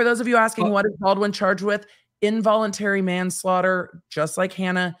 For those of you asking, what is Baldwin charged with? Involuntary manslaughter, just like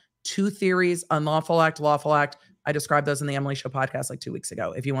Hannah. 2 theories: unlawful act, lawful act. I described those in the Emily Show podcast like 2 weeks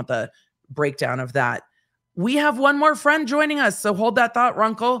ago. If you want the breakdown of that, we have one more friend joining us. So hold that thought,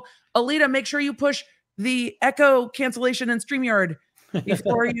 Runkle. Alita, make sure you push the echo cancellation in StreamYard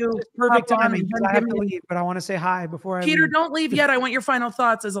before you. Perfect timing. I have to leave, but I want to say hi before I Peter, leave. Don't leave yet. I want your final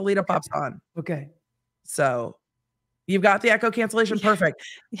thoughts as Alita pops on. Okay. So You've got the echo cancellation. Perfect.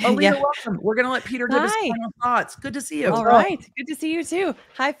 Alita, Yeah. welcome. We're going to let Peter give his Hi. final thoughts. Good to see you. All right. Good to see you too.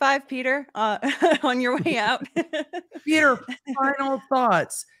 High five, Peter, on your way out. Peter, final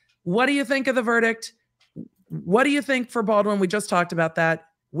thoughts. What do you think of the verdict? What do you think for Baldwin? We just talked about that.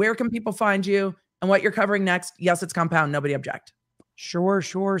 Where can people find you and what you're covering next? Yes, it's compound. Nobody object. Sure.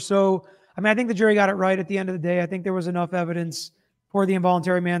 So, I mean, I think the jury got it right at the end of the day. I think there was enough evidence for the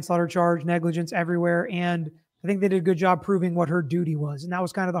involuntary manslaughter charge, negligence everywhere. And I think they did a good job proving what her duty was. And that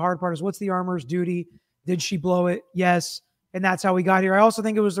was kind of the hard part, is what's the armorer's duty? Did she blow it? Yes. And that's how we got here. I also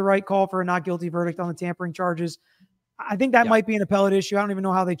think it was the right call for a not guilty verdict on the tampering charges. I think that might be an appellate issue. I don't even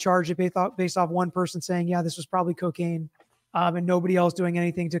know how they charged it based off one person saying, yeah, this was probably cocaine, and nobody else doing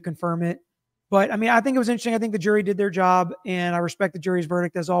anything to confirm it. But I mean, I think it was interesting. I think the jury did their job, and I respect the jury's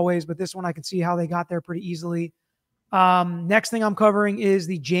verdict as always. But this one, I can see how they got there pretty easily. Next thing I'm covering is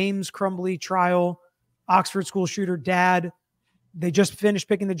the James Crumbly trial, Oxford school shooter dad. They just finished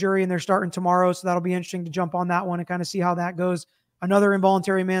picking the jury, and they're starting tomorrow. So that'll be interesting to jump on that one and kind of see how that goes. Another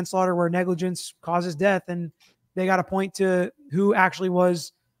involuntary manslaughter where negligence causes death, and they got to point to who actually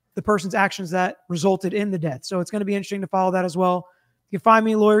was the person's actions that resulted in the death. So it's going to be interesting to follow that as well. You can find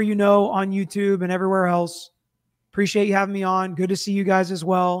me, Lawyer You Know, on YouTube and everywhere else. Appreciate you having me on. Good to see you guys as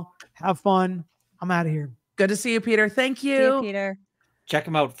well. Have fun. I'm out of here. Good to see you, Peter. Thank you. See you, Peter. Check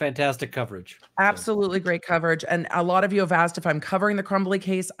them out. Fantastic coverage. Absolutely great coverage. And a lot of you have asked if I'm covering the Crumbly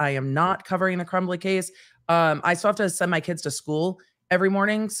case. I am not covering the Crumbly case. I still have to send my kids to school every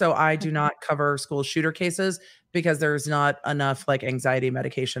morning, so I do not cover school shooter cases because there's not enough like anxiety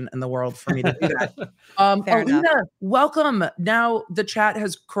medication in the world for me to do that. Alina, welcome. Now the chat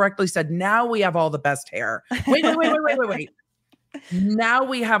has correctly said, now we have all the best hair. Wait. Now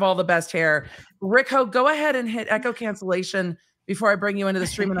we have all the best hair. Rick Hogue, go ahead and hit echo cancellation before I bring you into the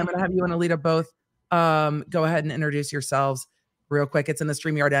stream, and I'm going to have you and Alita both go ahead and introduce yourselves real quick. It's in the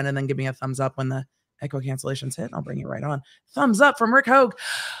StreamYard end, and then give me a thumbs up when the echo cancellations hit. I'll bring you right on. Thumbs up from Rick Hogue.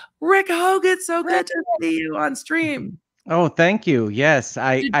 Rick Hogue, it's so good to see you on stream. Oh, thank you. Yes,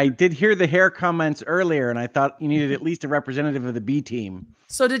 I did hear the hair comments earlier, and I thought you needed at least a representative of the B team.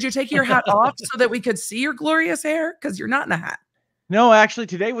 So did you take your hat off so that we could see your glorious hair? Because you're not in a hat. No, actually,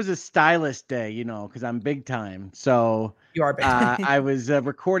 today was a stylist day, you know, because I'm big time. So you are big time. I was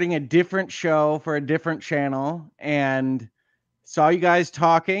recording a different show for a different channel and saw you guys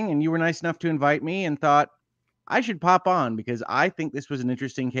talking, and you were nice enough to invite me, and thought I should pop on because I think this was an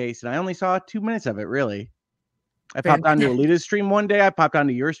interesting case, and I only saw 2 minutes of it, really. I popped onto Alita's stream one day. I popped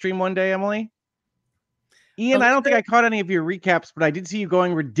onto your stream one day, Emily. Ian, I don't think I caught any of your recaps, but I did see you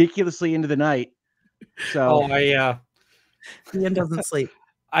going ridiculously into the night. So Ian doesn't sleep.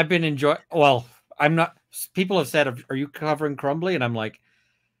 I've been enjoying. Well, I'm not. People have said, "Are you covering Crumbly?" And I'm like,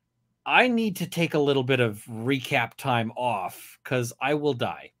 I need to take a little bit of recap time off because I will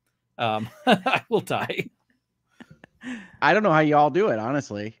die. I will die. I don't know how you all do it,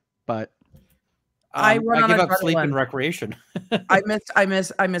 honestly, but I give up sleep and recreation. I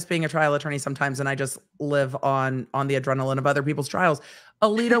miss being a trial attorney sometimes, and I just live on the adrenaline of other people's trials.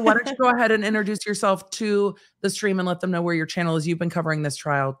 Alita, why don't you go ahead and introduce yourself to the stream and let them know where your channel is? You've been covering this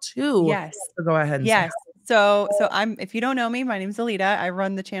trial too. Yes. So go ahead. And yes. So I'm, if you don't know me, my name's Alita. I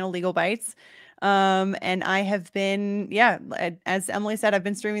run the channel Legal Bites. And I have been, as Emily said, I've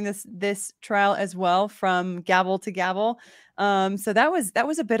been streaming this trial as well from gavel to gavel. So that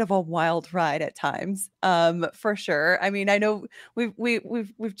was a bit of a wild ride at times, for sure. I mean, I know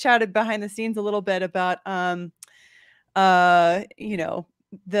we've chatted behind the scenes a little bit about, you know,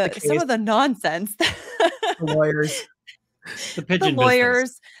 some of the nonsense. The lawyers. The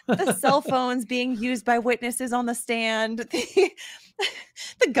lawyers, the cell phones being used by witnesses on the stand,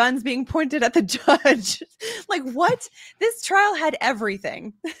 the guns being pointed at the judge. Like, what? This trial had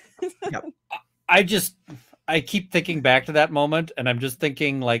everything. Yep. I keep thinking back to that moment, and I'm just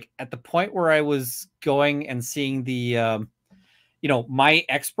thinking, like, at the point where I was going and seeing the, you know, my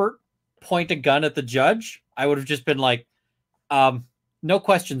expert point a gun at the judge, I would have just been like, no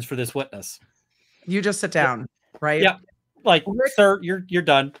questions for this witness. You just sit down, right? Yeah. Like, Rick, sir, you're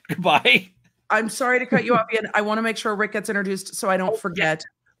done. Goodbye. I'm sorry to cut you off, Ian. I want to make sure Rick gets introduced so I don't forget.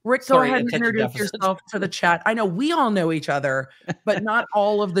 Rick, go ahead and introduce yourself to the chat. I know we all know each other, but not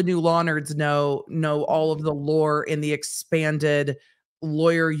all of the new law nerds know all of the lore in the expanded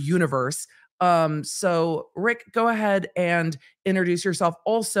lawyer universe. So Rick, go ahead and introduce yourself.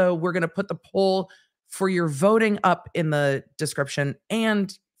 Also, we're going to put the poll for your voting up in the description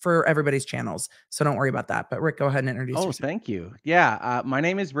and for everybody's channels. So don't worry about that. But Rick, go ahead and introduce yourself. Thank you. Yeah, my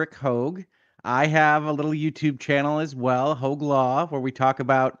name is Rick Hogue. I have a little YouTube channel as well, Hogue Law, where we talk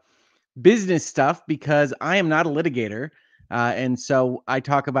about business stuff because I am not a litigator. And so I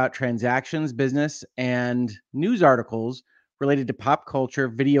talk about transactions, business, and news articles related to pop culture,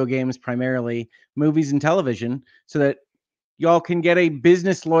 video games primarily, movies and television, so that y'all can get a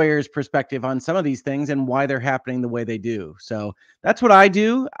business lawyer's perspective on some of these things and why they're happening the way they do. So that's what I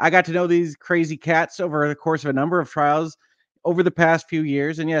do. I got to know these crazy cats over the course of a number of trials over the past few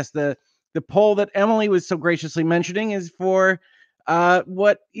years. And yes, the poll that Emily was so graciously mentioning is for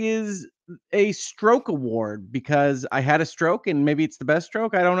what is a stroke award, because I had a stroke and maybe it's the best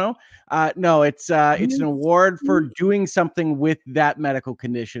stroke. I don't know. No, it's an award for doing something with that medical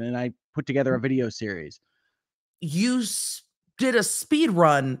condition. And I put together a video series. You did a speed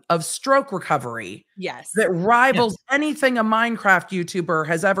run of stroke recovery. Yes. That rivals anything a Minecraft YouTuber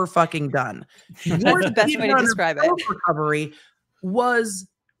has ever fucking done. That's the best way to describe it. Stroke recovery was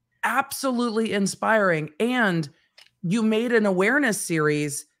absolutely inspiring. And you made an awareness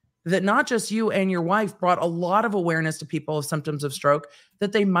series that not just you and your wife brought a lot of awareness to people of symptoms of stroke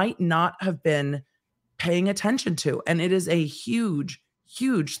that they might not have been paying attention to. And it is a huge,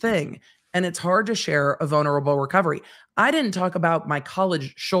 huge thing. And it's hard to share a vulnerable recovery. I didn't talk about my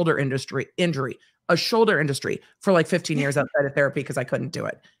college shoulder injury, a shoulder industry for like 15 years outside of therapy because I couldn't do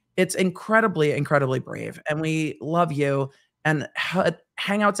it. It's incredibly, incredibly brave. And we love you. And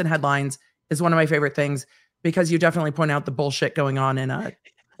Hangouts and Headlines is one of my favorite things because you definitely point out the bullshit going on in a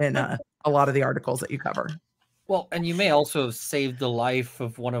lot of the articles that you cover. Well, and you may also have saved the life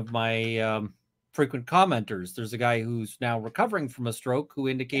of one of my frequent commenters. There's a guy who's now recovering from a stroke who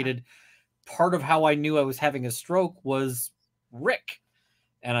indicated part of how I knew I was having a stroke was Rick.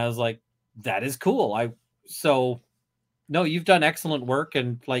 And I was like, that is cool. So no, you've done excellent work,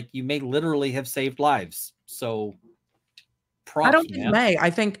 and like you may literally have saved lives. So props, I don't think may.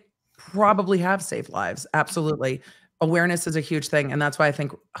 I think probably have saved lives. Absolutely. Awareness is a huge thing. And that's why I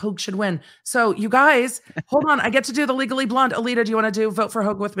think Hogue should win. So you guys, hold on. I get to do the Legally Blonde. Alita, do you want to do Vote for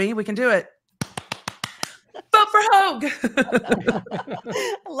Hogue with me? We can do it. Vote for Hogue.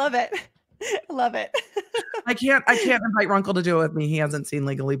 I love it. I love it. I can't invite Runkle to do it with me. He hasn't seen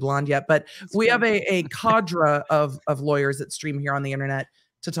Legally Blonde yet, but we have a cadre of lawyers that stream here on the internet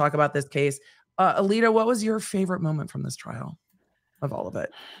to talk about this case. Alita, what was your favorite moment from this trial of all of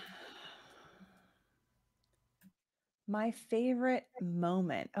it? My favorite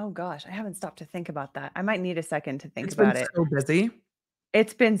moment. Oh gosh, I haven't stopped to think about that. I might need a second to think about it. It's been so busy.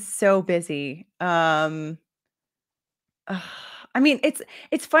 It's been so busy. I mean, it's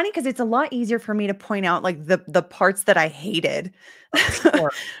funny because it's a lot easier for me to point out like the parts that I hated,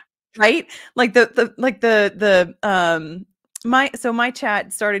 right? Like my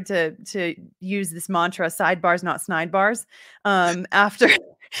chat started to use this mantra: sidebars, not snide bars. After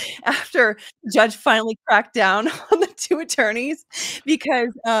judge finally cracked down on the two attorneys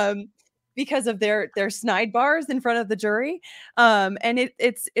because of their snide bars in front of the jury. And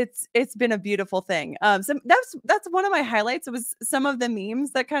it's been a beautiful thing. So that's one of my highlights. It was some of the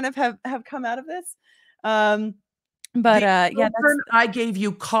memes that kind of have come out of this. Yeah, I gave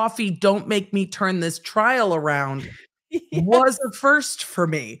you coffee. Don't make me turn this trial around. Yes. Was a first for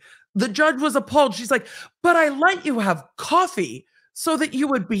me. The judge was appalled. She's like, but I let you have coffee so that you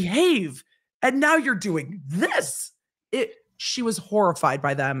would behave. And now you're doing this. She was horrified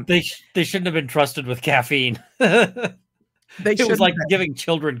by them. They shouldn't have been trusted with caffeine. It was like giving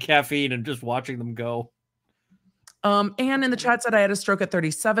children caffeine and just watching them go. Anne in the chat said I had a stroke at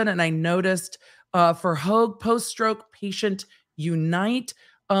 37, and I noticed for Hogue post-stroke patient unite.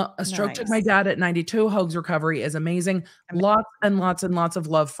 A stroke took my dad at 92. Hogue's recovery is amazing. Lots and lots and lots of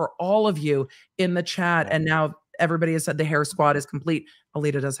love for all of you in the chat. And now everybody has said the hair squad is complete.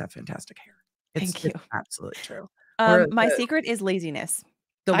 Alita does have fantastic hair. Thank you. It's absolutely true. My secret is laziness.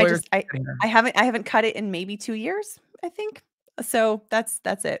 I haven't cut it in maybe 2 years, I think. So that's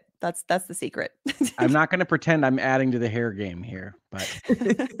it. That's the secret. I'm not going to pretend I'm adding to the hair game here, but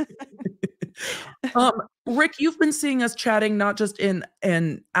Rick, you've been seeing us chatting not just in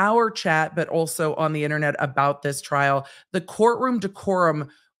our chat, but also on the internet about this trial. The courtroom decorum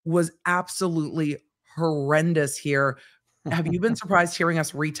was absolutely horrendous here. Have you been surprised hearing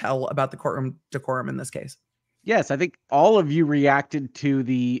us retell about the courtroom decorum in this case? Yes, I think all of you reacted to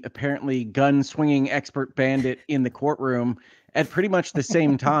the apparently gun-swinging expert bandit in the courtroom at pretty much the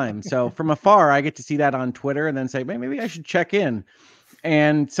same time. So from afar, I get to see that on Twitter and then say, maybe I should check in.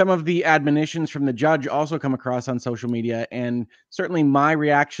 And some of the admonitions from the judge also come across on social media. And certainly my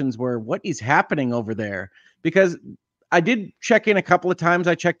reactions were, what is happening over there? Because I did check in a couple of times.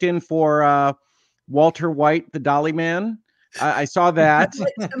 I checked in for Walter White, the Dolly Man. I saw that. I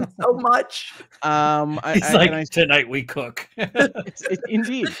liked him so much. He's like, tonight we cook.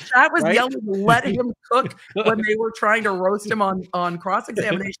 Indeed. The chat was right? yelling, let him cook when they were trying to roast him on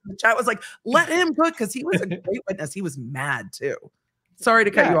cross-examination. The chat was like, let him cook, because he was a great witness. He was mad too. Sorry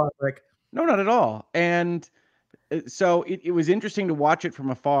to cut you off, Rick. No, not at all. And so it was interesting to watch it from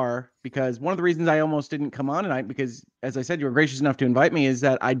afar, because one of the reasons I almost didn't come on tonight, because as I said, you were gracious enough to invite me, is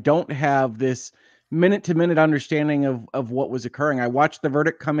that I don't have this minute-to-minute understanding of what was occurring. I watched the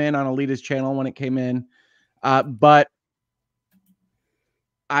verdict come in on Alita's channel when it came in, but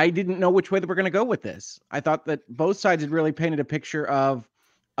I didn't know which way they were going to go with this. I thought that both sides had really painted a picture of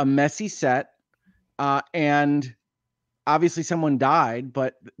a messy set, and obviously someone died,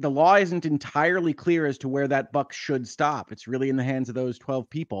 but the law isn't entirely clear as to where that buck should stop. It's really in the hands of those 12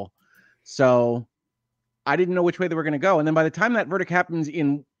 people. So I didn't know which way they were going to go. And then by the time that verdict happens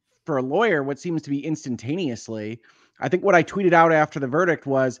for a lawyer, what seems to be instantaneously, I think what I tweeted out after the verdict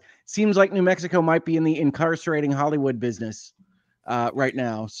was, seems like New Mexico might be in the incarcerating Hollywood business right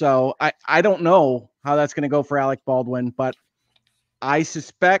now. So I don't know how that's going to go for Alec Baldwin, but I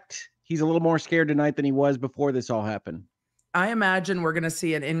suspect he's a little more scared tonight than he was before this all happened. I imagine we're going to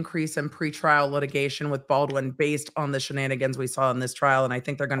see an increase in pretrial litigation with Baldwin based on the shenanigans we saw in this trial. And I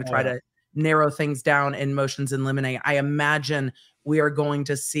think they're going to try to narrow things down in motions in limine. I imagine we are going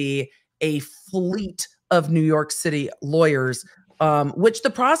to see a fleet of New York City lawyers, which the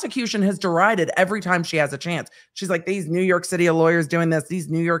prosecution has derided every time she has a chance. She's like, these New York City lawyers doing this, these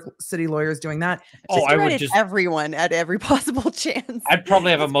New York City lawyers doing that. I would just everyone at every possible chance. I'd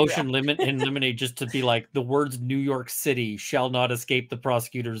probably have a motion in limine just to be like, the words New York City shall not escape the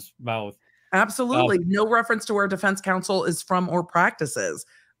prosecutor's mouth. Absolutely. No reference to where defense counsel is from or practices.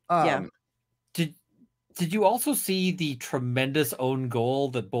 Yeah. Did you also see the tremendous own goal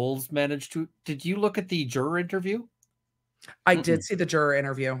that Bowles managed to? Did you look at the juror interview? I did see the juror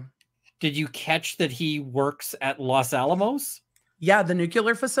interview. Did you catch that he works at Los Alamos? Yeah, the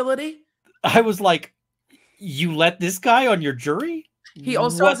nuclear facility. I was like, you let this guy on your jury? He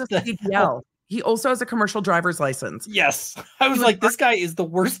also has a CDL. He also has a commercial driver's license. Yes. I was like, this guy is the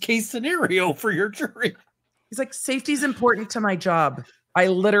worst case scenario for your jury. He's like, safety's important to my job. I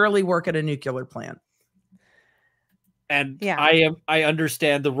literally work at a nuclear plant. And yeah. I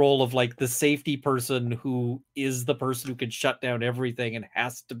understand the role of like the safety person who is the person who can shut down everything and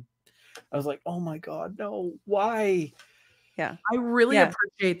has to. I was like, oh my God, no, why? Yeah. I really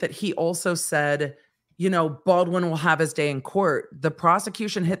appreciate that he also said, you know, Baldwin will have his day in court. The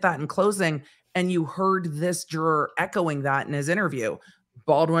prosecution hit that in closing, and you heard this juror echoing that in his interview.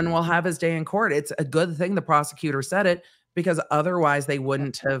 Baldwin will have his day in court. It's a good thing the prosecutor said it, because otherwise they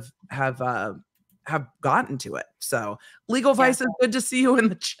wouldn't have gotten to it. So Legal Vice is good to see you in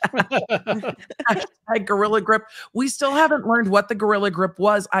the chat. Hashtag Gorilla Grip. We still haven't learned what the Gorilla Grip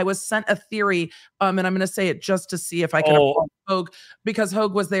was. I was sent a theory, and I'm going to say it just to see if I can applaud Hogue, because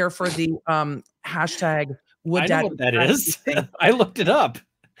Hogue was there for the hashtag Would I know Daddy what that is. I looked it up.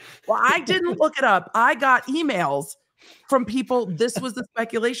 Well, I didn't look it up. I got emails from people. This was the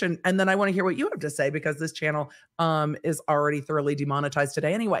speculation. And then I want to hear what you have to say, because this channel is already thoroughly demonetized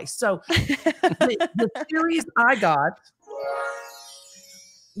today anyway. So the theories I got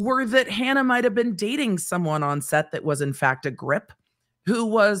were that Hannah might have been dating someone on set that was in fact a grip, who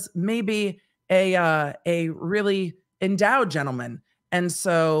was maybe a really endowed gentleman. And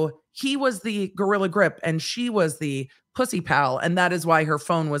so he was the Gorilla Grip and she was the Pussy Pal. And that is why her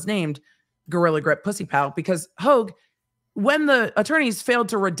phone was named Gorilla Grip Pussy Pal, because Hogue, when the attorneys failed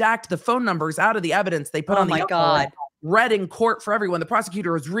to redact the phone numbers out of the evidence they put on the read in court for everyone, the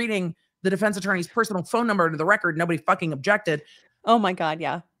prosecutor was reading the defense attorney's personal phone number to the record. Nobody fucking objected. Oh my God.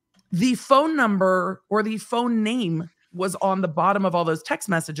 Yeah. The phone number or the phone name was on the bottom of all those text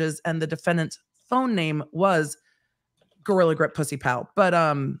messages, and the defendant's phone name was Gorilla Grip Pussy Pal. But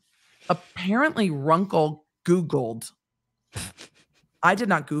apparently Runkle Googled. I did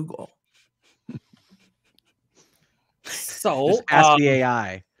not Google. So just ask the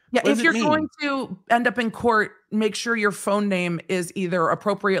AI. Yeah, if you're going to end up in court, make sure your phone name is either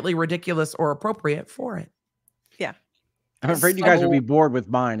appropriately ridiculous or appropriate for it. Yeah. I'm afraid you guys would be bored with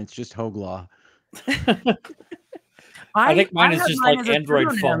mine. It's just Hogue Law. I think mine is just like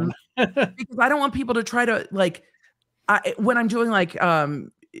Android phone. Because I don't want people to try to when I'm doing like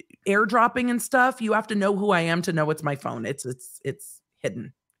airdropping and stuff, you have to know who I am to know it's my phone. It's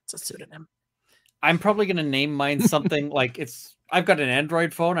hidden. It's a pseudonym. I'm probably going to name mine something like I've got an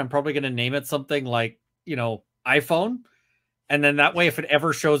Android phone. I'm probably going to name it something like, iPhone. And then that way, if it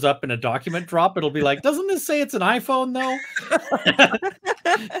ever shows up in a document drop, it'll be like, doesn't this say it's an iPhone though?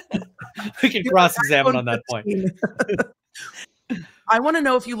 We can cross-examine on that point. I want to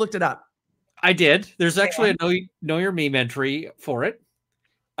know if you looked it up. I did. There's actually a know your meme entry for it,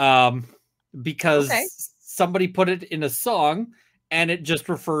 because somebody put it in a song, and it just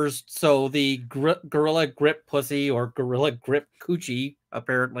refers. So the gorilla grip pussy or gorilla grip coochie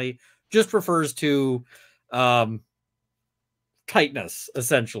apparently just refers to tightness,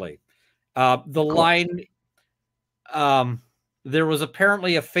 essentially. The line. There was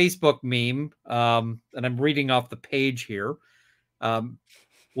apparently a Facebook meme, and I'm reading off the page here,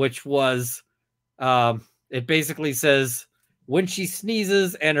 which was, it basically says, when she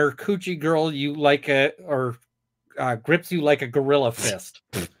sneezes and her coochie girl grips you like a gorilla fist.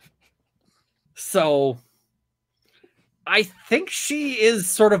 So I think she is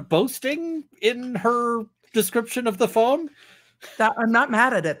sort of boasting in her description of the phone. That I'm not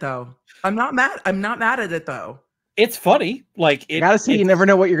mad at it though. I'm not mad at it though. It's funny. Like, you gotta see, you never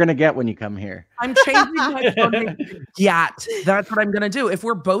know what you're gonna get when you come here. I'm changing my phone name to Gyat. That's what I'm gonna do. If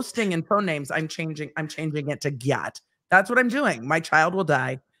we're boasting in phone names, I'm changing it to Gyat. That's what I'm doing. My child will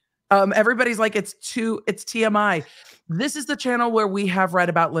die. Everybody's like, it's TMI. This is the channel where we have read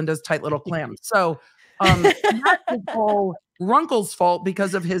about Linda's tight little clam. So not all Runkle's fault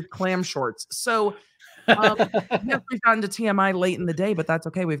because of his clam shorts. So yes, we've gotten to TMI late in the day, but that's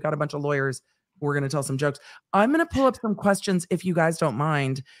okay. We've got a bunch of lawyers. We're going to tell some jokes. I'm going to pull up some questions if you guys don't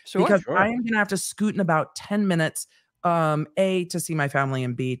mind, because I am going to have to scoot in about 10 minutes, A, to see my family,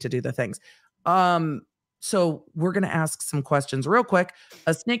 and B, to do the things. So we're going to ask some questions real quick.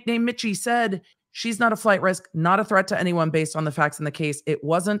 A snake named Mitchie said, she's not a flight risk, not a threat to anyone based on the facts in the case. It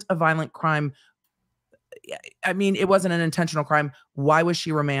wasn't a violent crime. I mean, it wasn't an intentional crime. Why was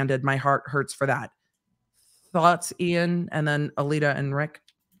she remanded? My heart hurts for that. Thoughts, Ian, and then Alita and Rick?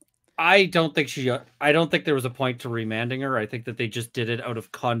 I don't think there was a point to remanding her. I think that they just did it out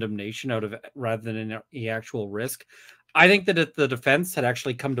of condemnation, rather than an actual risk. I think that if the defense had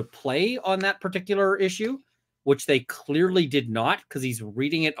actually come to play on that particular issue, which they clearly did not, because he's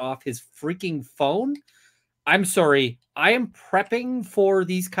reading it off his freaking phone. I'm sorry. I am prepping for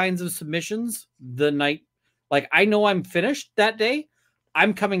these kinds of submissions the night. Like, I know I'm finished that day.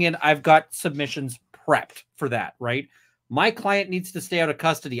 I'm coming in. I've got submissions prepped for that, right? My client needs to stay out of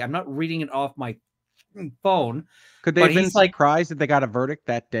custody. I'm not reading it off my phone. Could they have been surprised that they got a verdict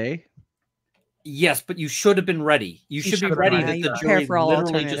that day? Yes, but you should have been ready. You should be ready that the jury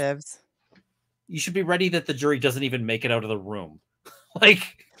literally just. You should be ready that the jury doesn't even make it out of the room,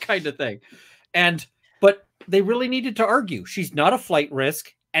 like, kind of thing. But they really needed to argue. She's not a flight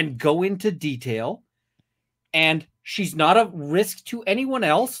risk and go into detail. And she's not a risk to anyone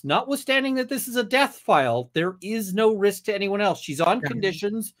else, notwithstanding that this is a death file. There is no risk to anyone else. She's on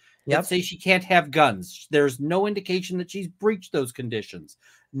conditions that say she can't have guns. There's no indication that she's breached those conditions.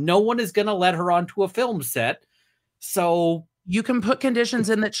 No one is going to let her onto a film set. So you can put conditions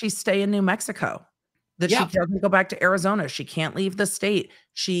in that she stay in New Mexico, that she doesn't go back to Arizona. She can't leave the state.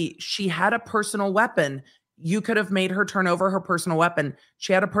 She had a personal weapon. You could have made her turn over her personal weapon.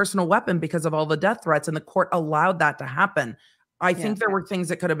 She had a personal weapon because of all the death threats, and the court allowed that to happen. I think there were things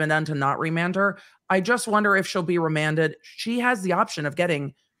that could have been done to not remand her. I just wonder if she'll be remanded. She has the option of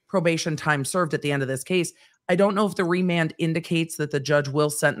getting probation time served at the end of this case. I don't know if the remand indicates that the judge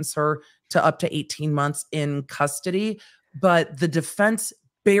will sentence her to up to 18 months in custody, but the defense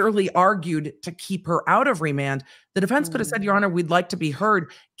barely argued to keep her out of remand. The defense could have said, Your Honor, we'd like to be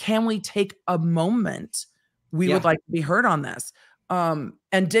heard. Can we take a moment? We would like to be heard on this. And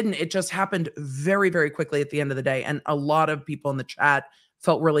didn't. It just happened very, very quickly at the end of the day. And a lot of people in the chat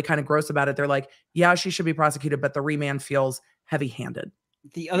felt really kind of gross about it. They're like, yeah, she should be prosecuted, but the remand feels heavy-handed.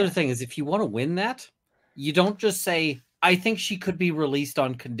 The other thing is, if you want to win that, you don't just say, I think she could be released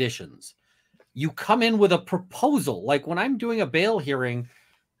on conditions. You come in with a proposal. Like, when I'm doing a bail hearing,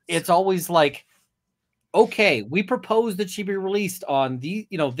 it's always like, okay, we propose that she be released on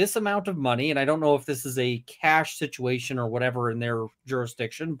this amount of money. And I don't know if this is a cash situation or whatever in their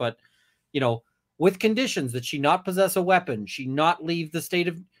jurisdiction, but, with conditions that she not possess a weapon, she not leave the state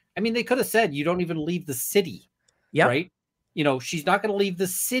of, they could have said, you don't even leave the city, right? She's not going to leave the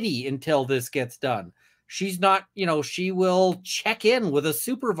city until this gets done. She's not, she will check in with a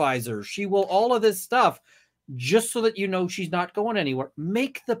supervisor. She will all of this stuff just so that, she's not going anywhere.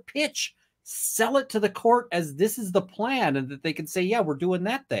 Make the pitch. Sell it to the court as this is the plan, and that they can say, yeah, we're doing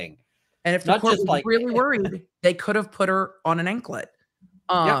that thing. And if the court was really worried, they could have put her on an anklet.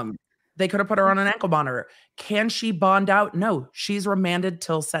 They could have put her on an ankle monitor. Can she bond out? No, she's remanded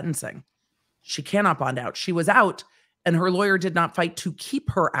till sentencing. She cannot bond out. She was out, and her lawyer did not fight to keep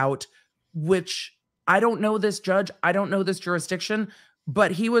her out, which I don't know this judge. I don't know this jurisdiction,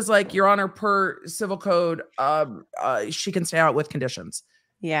 but he was like, Your Honor, per civil code, she can stay out with conditions.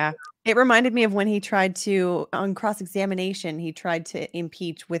 Yeah. It reminded me of when he tried to, on cross-examination, he tried to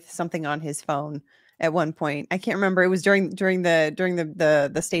impeach with something on his phone at one point. I can't remember. It was during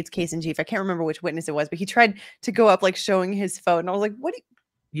the state's case in chief. I can't remember which witness it was, but he tried to go up like showing his phone. And I was like, what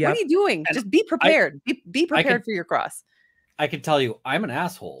are you doing? And just be prepared. Be prepared for your cross. I can tell you, I'm an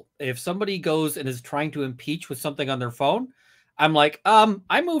asshole. If somebody goes and is trying to impeach with something on their phone, I'm like,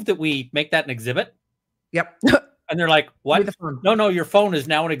 I move that we make that an exhibit. Yep. And they're like, what? No, your phone is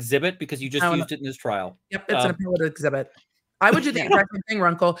now an exhibit because you just used it in this trial. Yep, it's an appellate exhibit. I would do the exact same thing,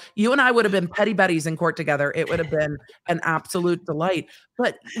 Runkle. You and I would have been petty betties in court together. It would have been an absolute delight.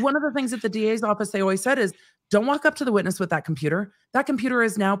 But one of the things at the DA's office they always said is, don't walk up to the witness with that computer. That computer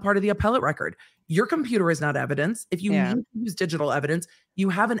is now part of the appellate record. Your computer is not evidence. If you need to use digital evidence, you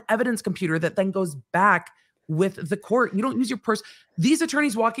have an evidence computer that then goes back with the court. You don't use your These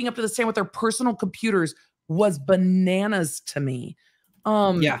attorneys walking up to the stand with their personal computers was bananas to me.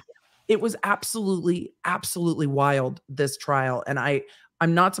 It was absolutely wild, this trial. And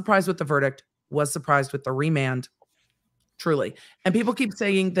I'm not surprised with the verdict, was surprised with the remand, truly. And people keep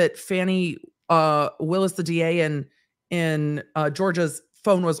saying that Fannie Willis, the DA in Georgia's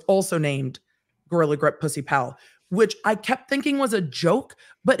phone, was also named Gorilla Grip Pussy Pal, which I kept thinking was a joke,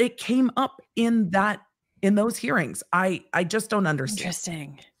 but it came up in those hearings. I just don't understand.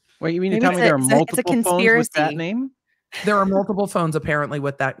 Interesting. Wait, you mean to tell me there are multiple phones with that name? There are multiple phones apparently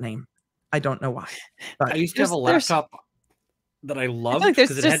with that name. I don't know why. But I used to have a laptop that I loved. I feel like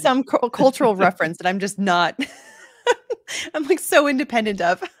there's just some cultural reference that I'm just not. I'm like so independent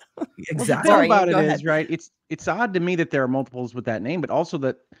of. Exactly. The thing about it is, right? It's odd to me that there are multiples with that name, but also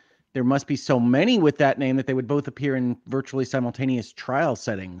that there must be so many with that name that they would both appear in virtually simultaneous trial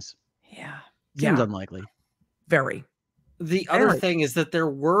settings. Yeah. Seems unlikely. Very. The other thing is that there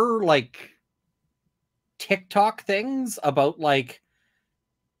were like TikTok things about like,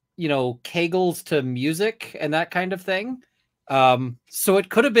 Kegels to music and that kind of thing. So it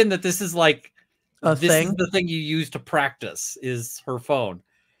could have been that this is like is the thing you use to practice is her phone.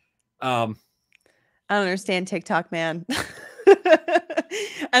 I don't understand TikTok, man.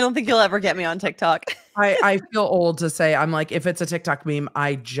 I don't think you'll ever get me on TikTok. I feel old to say, I'm like, if it's a TikTok meme,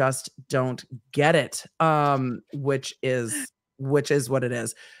 I just don't get it. Which is what it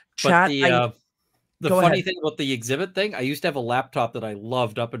is. Chat. The funny thing about the exhibit thing, I used to have a laptop that I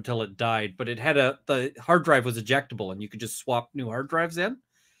loved up until it died, but it had the hard drive was ejectable and you could just swap new hard drives in.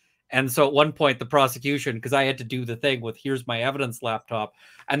 And so at one point the prosecution, because I had to do the thing with here's my evidence laptop,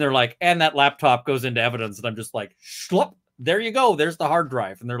 and they're like, and that laptop goes into evidence, and I'm just like, schlup, there you go, there's the hard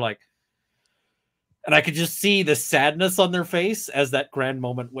drive. And they're like, and I could just see the sadness on their face as that grand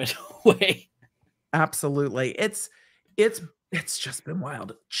moment went away. Absolutely. It's just been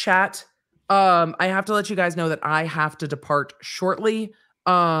wild. Chat. I have to let you guys know that I have to depart shortly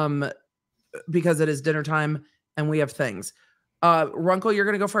because it is dinner time and we have things. Runkle, you're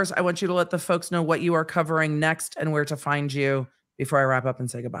going to go first. I want you to let the folks know what you are covering next and where to find you before I wrap up and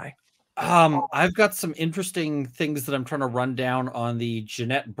say goodbye. I've got some interesting things that I'm trying to run down on the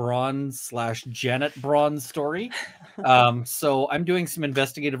Jeanette Braun / Janet Braun story. So I'm doing some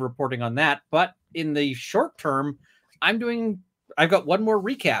investigative reporting on that. But in the short term, I've got one more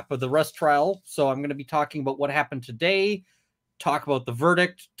recap of the Rust trial. So I'm going to be talking about what happened today, talk about the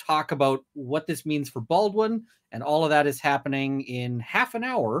verdict, talk about what this means for Baldwin, and all of that is happening in half an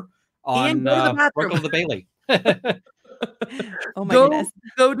hour on Runkle the Bailey. Oh my goodness.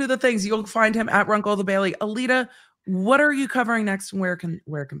 Go do the things. You'll find him at Runkle the Bailey. Alita, what are you covering next, and where can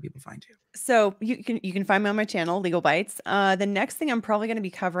people find you? So you can find me on my channel, Legal Bites. The next thing I'm probably going to be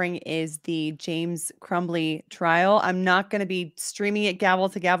covering is the James Crumbley trial. I'm not going to be streaming it gavel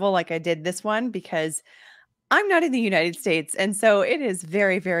to gavel like I did this one because I'm not in the United States, and so it is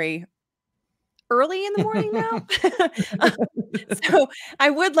very, very early in the morning now. So I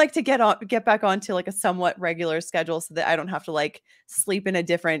would like to get back onto like a somewhat regular schedule so that I don't have to like sleep in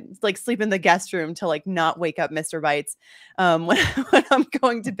the guest room to like not wake up Mr. Bites when I'm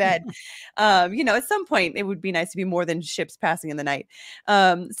going to bed. At some point it would be nice to be more than ships passing in the night.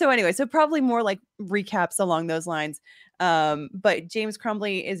 So anyway, so probably more like recaps along those lines. But James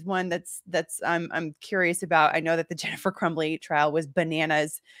Crumbley is one that's I'm curious about. I know that the Jennifer Crumbley trial was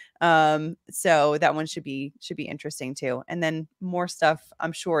bananas. So that one should be interesting too. And then more stuff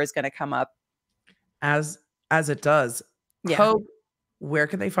I'm sure is going to come up as it does. Yeah. Hogue, where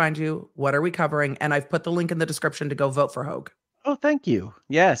can they find you? What are we covering? And I've put the link in the description to go vote for Hogue. Oh, thank you.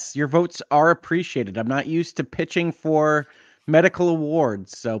 Yes, your votes are appreciated. I'm not used to pitching for medical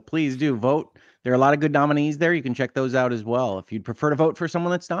awards. So please do vote. There are a lot of good nominees there. You can check those out as well if you'd prefer to vote for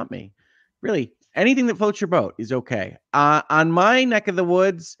someone that's not me. Really, anything that floats your boat is okay. On my neck of the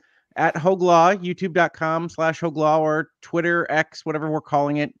woods, at Hoglaw, youtube.com/Hoglaw, or Twitter, X, whatever we're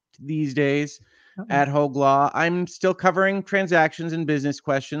calling it these days, at Hoglaw. I'm still covering transactions and business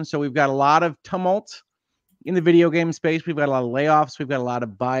questions. So we've got a lot of tumult in the video game space. We've got a lot of layoffs. We've got a lot of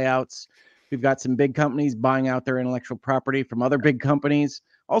buyouts. We've got some big companies buying out their intellectual property from other big companies.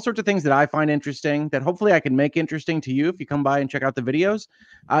 All sorts of things that I find interesting that hopefully I can make interesting to you if you come by and check out the videos.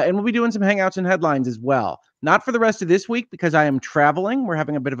 And we'll be doing some hangouts and headlines as well. Not for the rest of this week because I am traveling. We're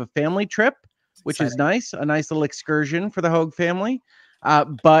having a bit of a family trip, which is nice. A nice little excursion for the Hogue family.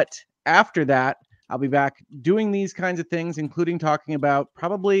 But after that, I'll be back doing these kinds of things, including talking about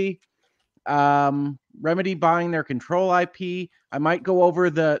probably Remedy buying their Control IP. I might go over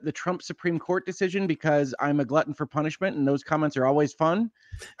the Trump Supreme Court decision because I'm a glutton for punishment, and those comments are always fun.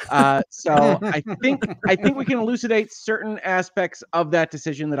 So I think we can elucidate certain aspects of that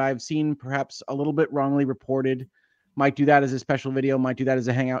decision that I've seen perhaps a little bit wrongly reported. Might do that as a special video. Might do that as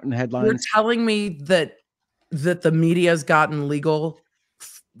a hangout and headlines. You're telling me that the media's gotten legal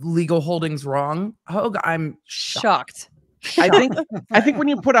holdings wrong? Hogue, I'm shocked. I think when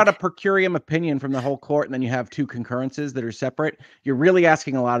you put out a per curiam opinion from the whole court and then you have two concurrences that are separate, you're really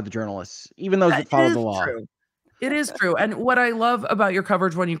asking a lot of the journalists, even those that follow the law. True. It is true. And what I love about your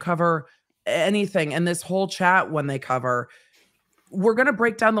coverage when you cover anything, and this whole chat when they cover, we're going to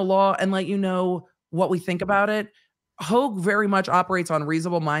break down the law and let you know what we think about it. Hogue very much operates on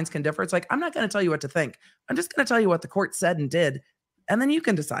reasonable minds can differ. It's like, I'm not going to tell you what to think. I'm just going to tell you what the court said and did. And then you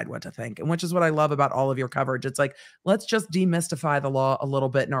can decide what to think, and which is what I love about all of your coverage. It's like, let's just demystify the law a little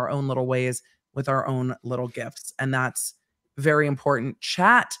bit in our own little ways with our own little gifts. And that's very important.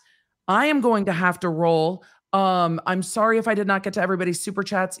 Chat, I am going to have to roll. I'm sorry if I did not get to everybody's super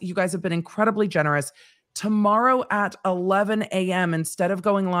chats. You guys have been incredibly generous. Tomorrow at 11 a.m., instead of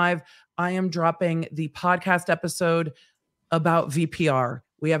going live, I am dropping the podcast episode about VPR.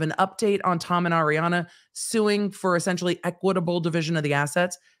 We have an update on Tom and Ariana suing for essentially equitable division of the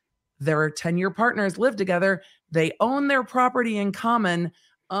assets. Their 10-year partners live together. They own their property in common.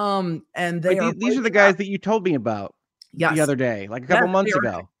 And these are the guys that you told me about the other day, like a couple months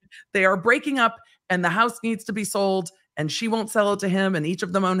ago. They are breaking up, and the house needs to be sold, and she won't sell it to him, and each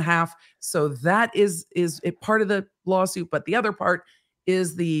of them own half. So that is a part of the lawsuit. But the other part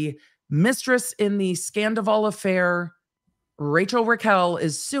is the mistress in the Scandival affair. Rachel Raquel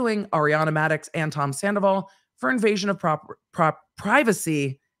is suing Ariana Maddox and Tom Sandoval for invasion of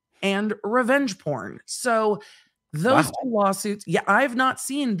privacy and revenge porn. So those two lawsuits, I've not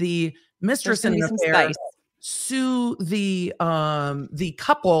seen the mistress in the affair sue the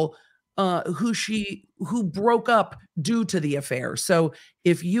couple who broke up due to the affair. So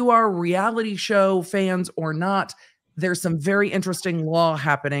if you are reality show fans or not, there's some very interesting law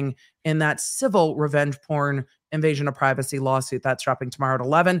happening in that civil revenge porn invasion of privacy lawsuit that's dropping tomorrow at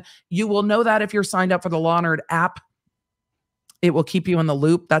 11. You will know that if you're signed up for the Law Nerd app. It will keep you in the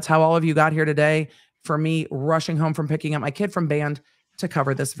loop. That's how all of you got here today, for me rushing home from picking up my kid from band to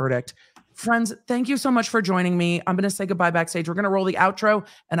cover this verdict. Friends, thank you so much for joining me. I'm going to say goodbye backstage. We're going to roll the outro,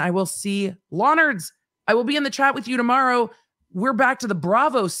 and I will see Law Nerds. I will be in the chat with you tomorrow. We're back to the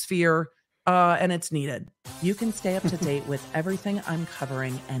Bravo sphere, and it's needed. You can stay up to date with everything I'm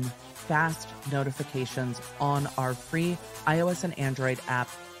covering and fast notifications on our free iOS and Android app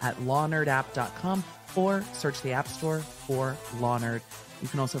at lawnerdapp.com, or search the App Store for Law Nerd. You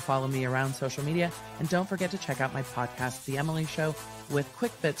can also follow me around social media, and don't forget to check out my podcast, The Emily Show, with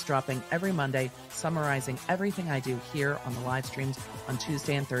quick bits dropping every Monday, summarizing everything I do here on the live streams on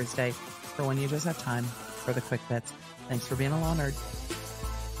Tuesday and Thursday for when you just have time for the quick bits. Thanks for being a Law Nerd.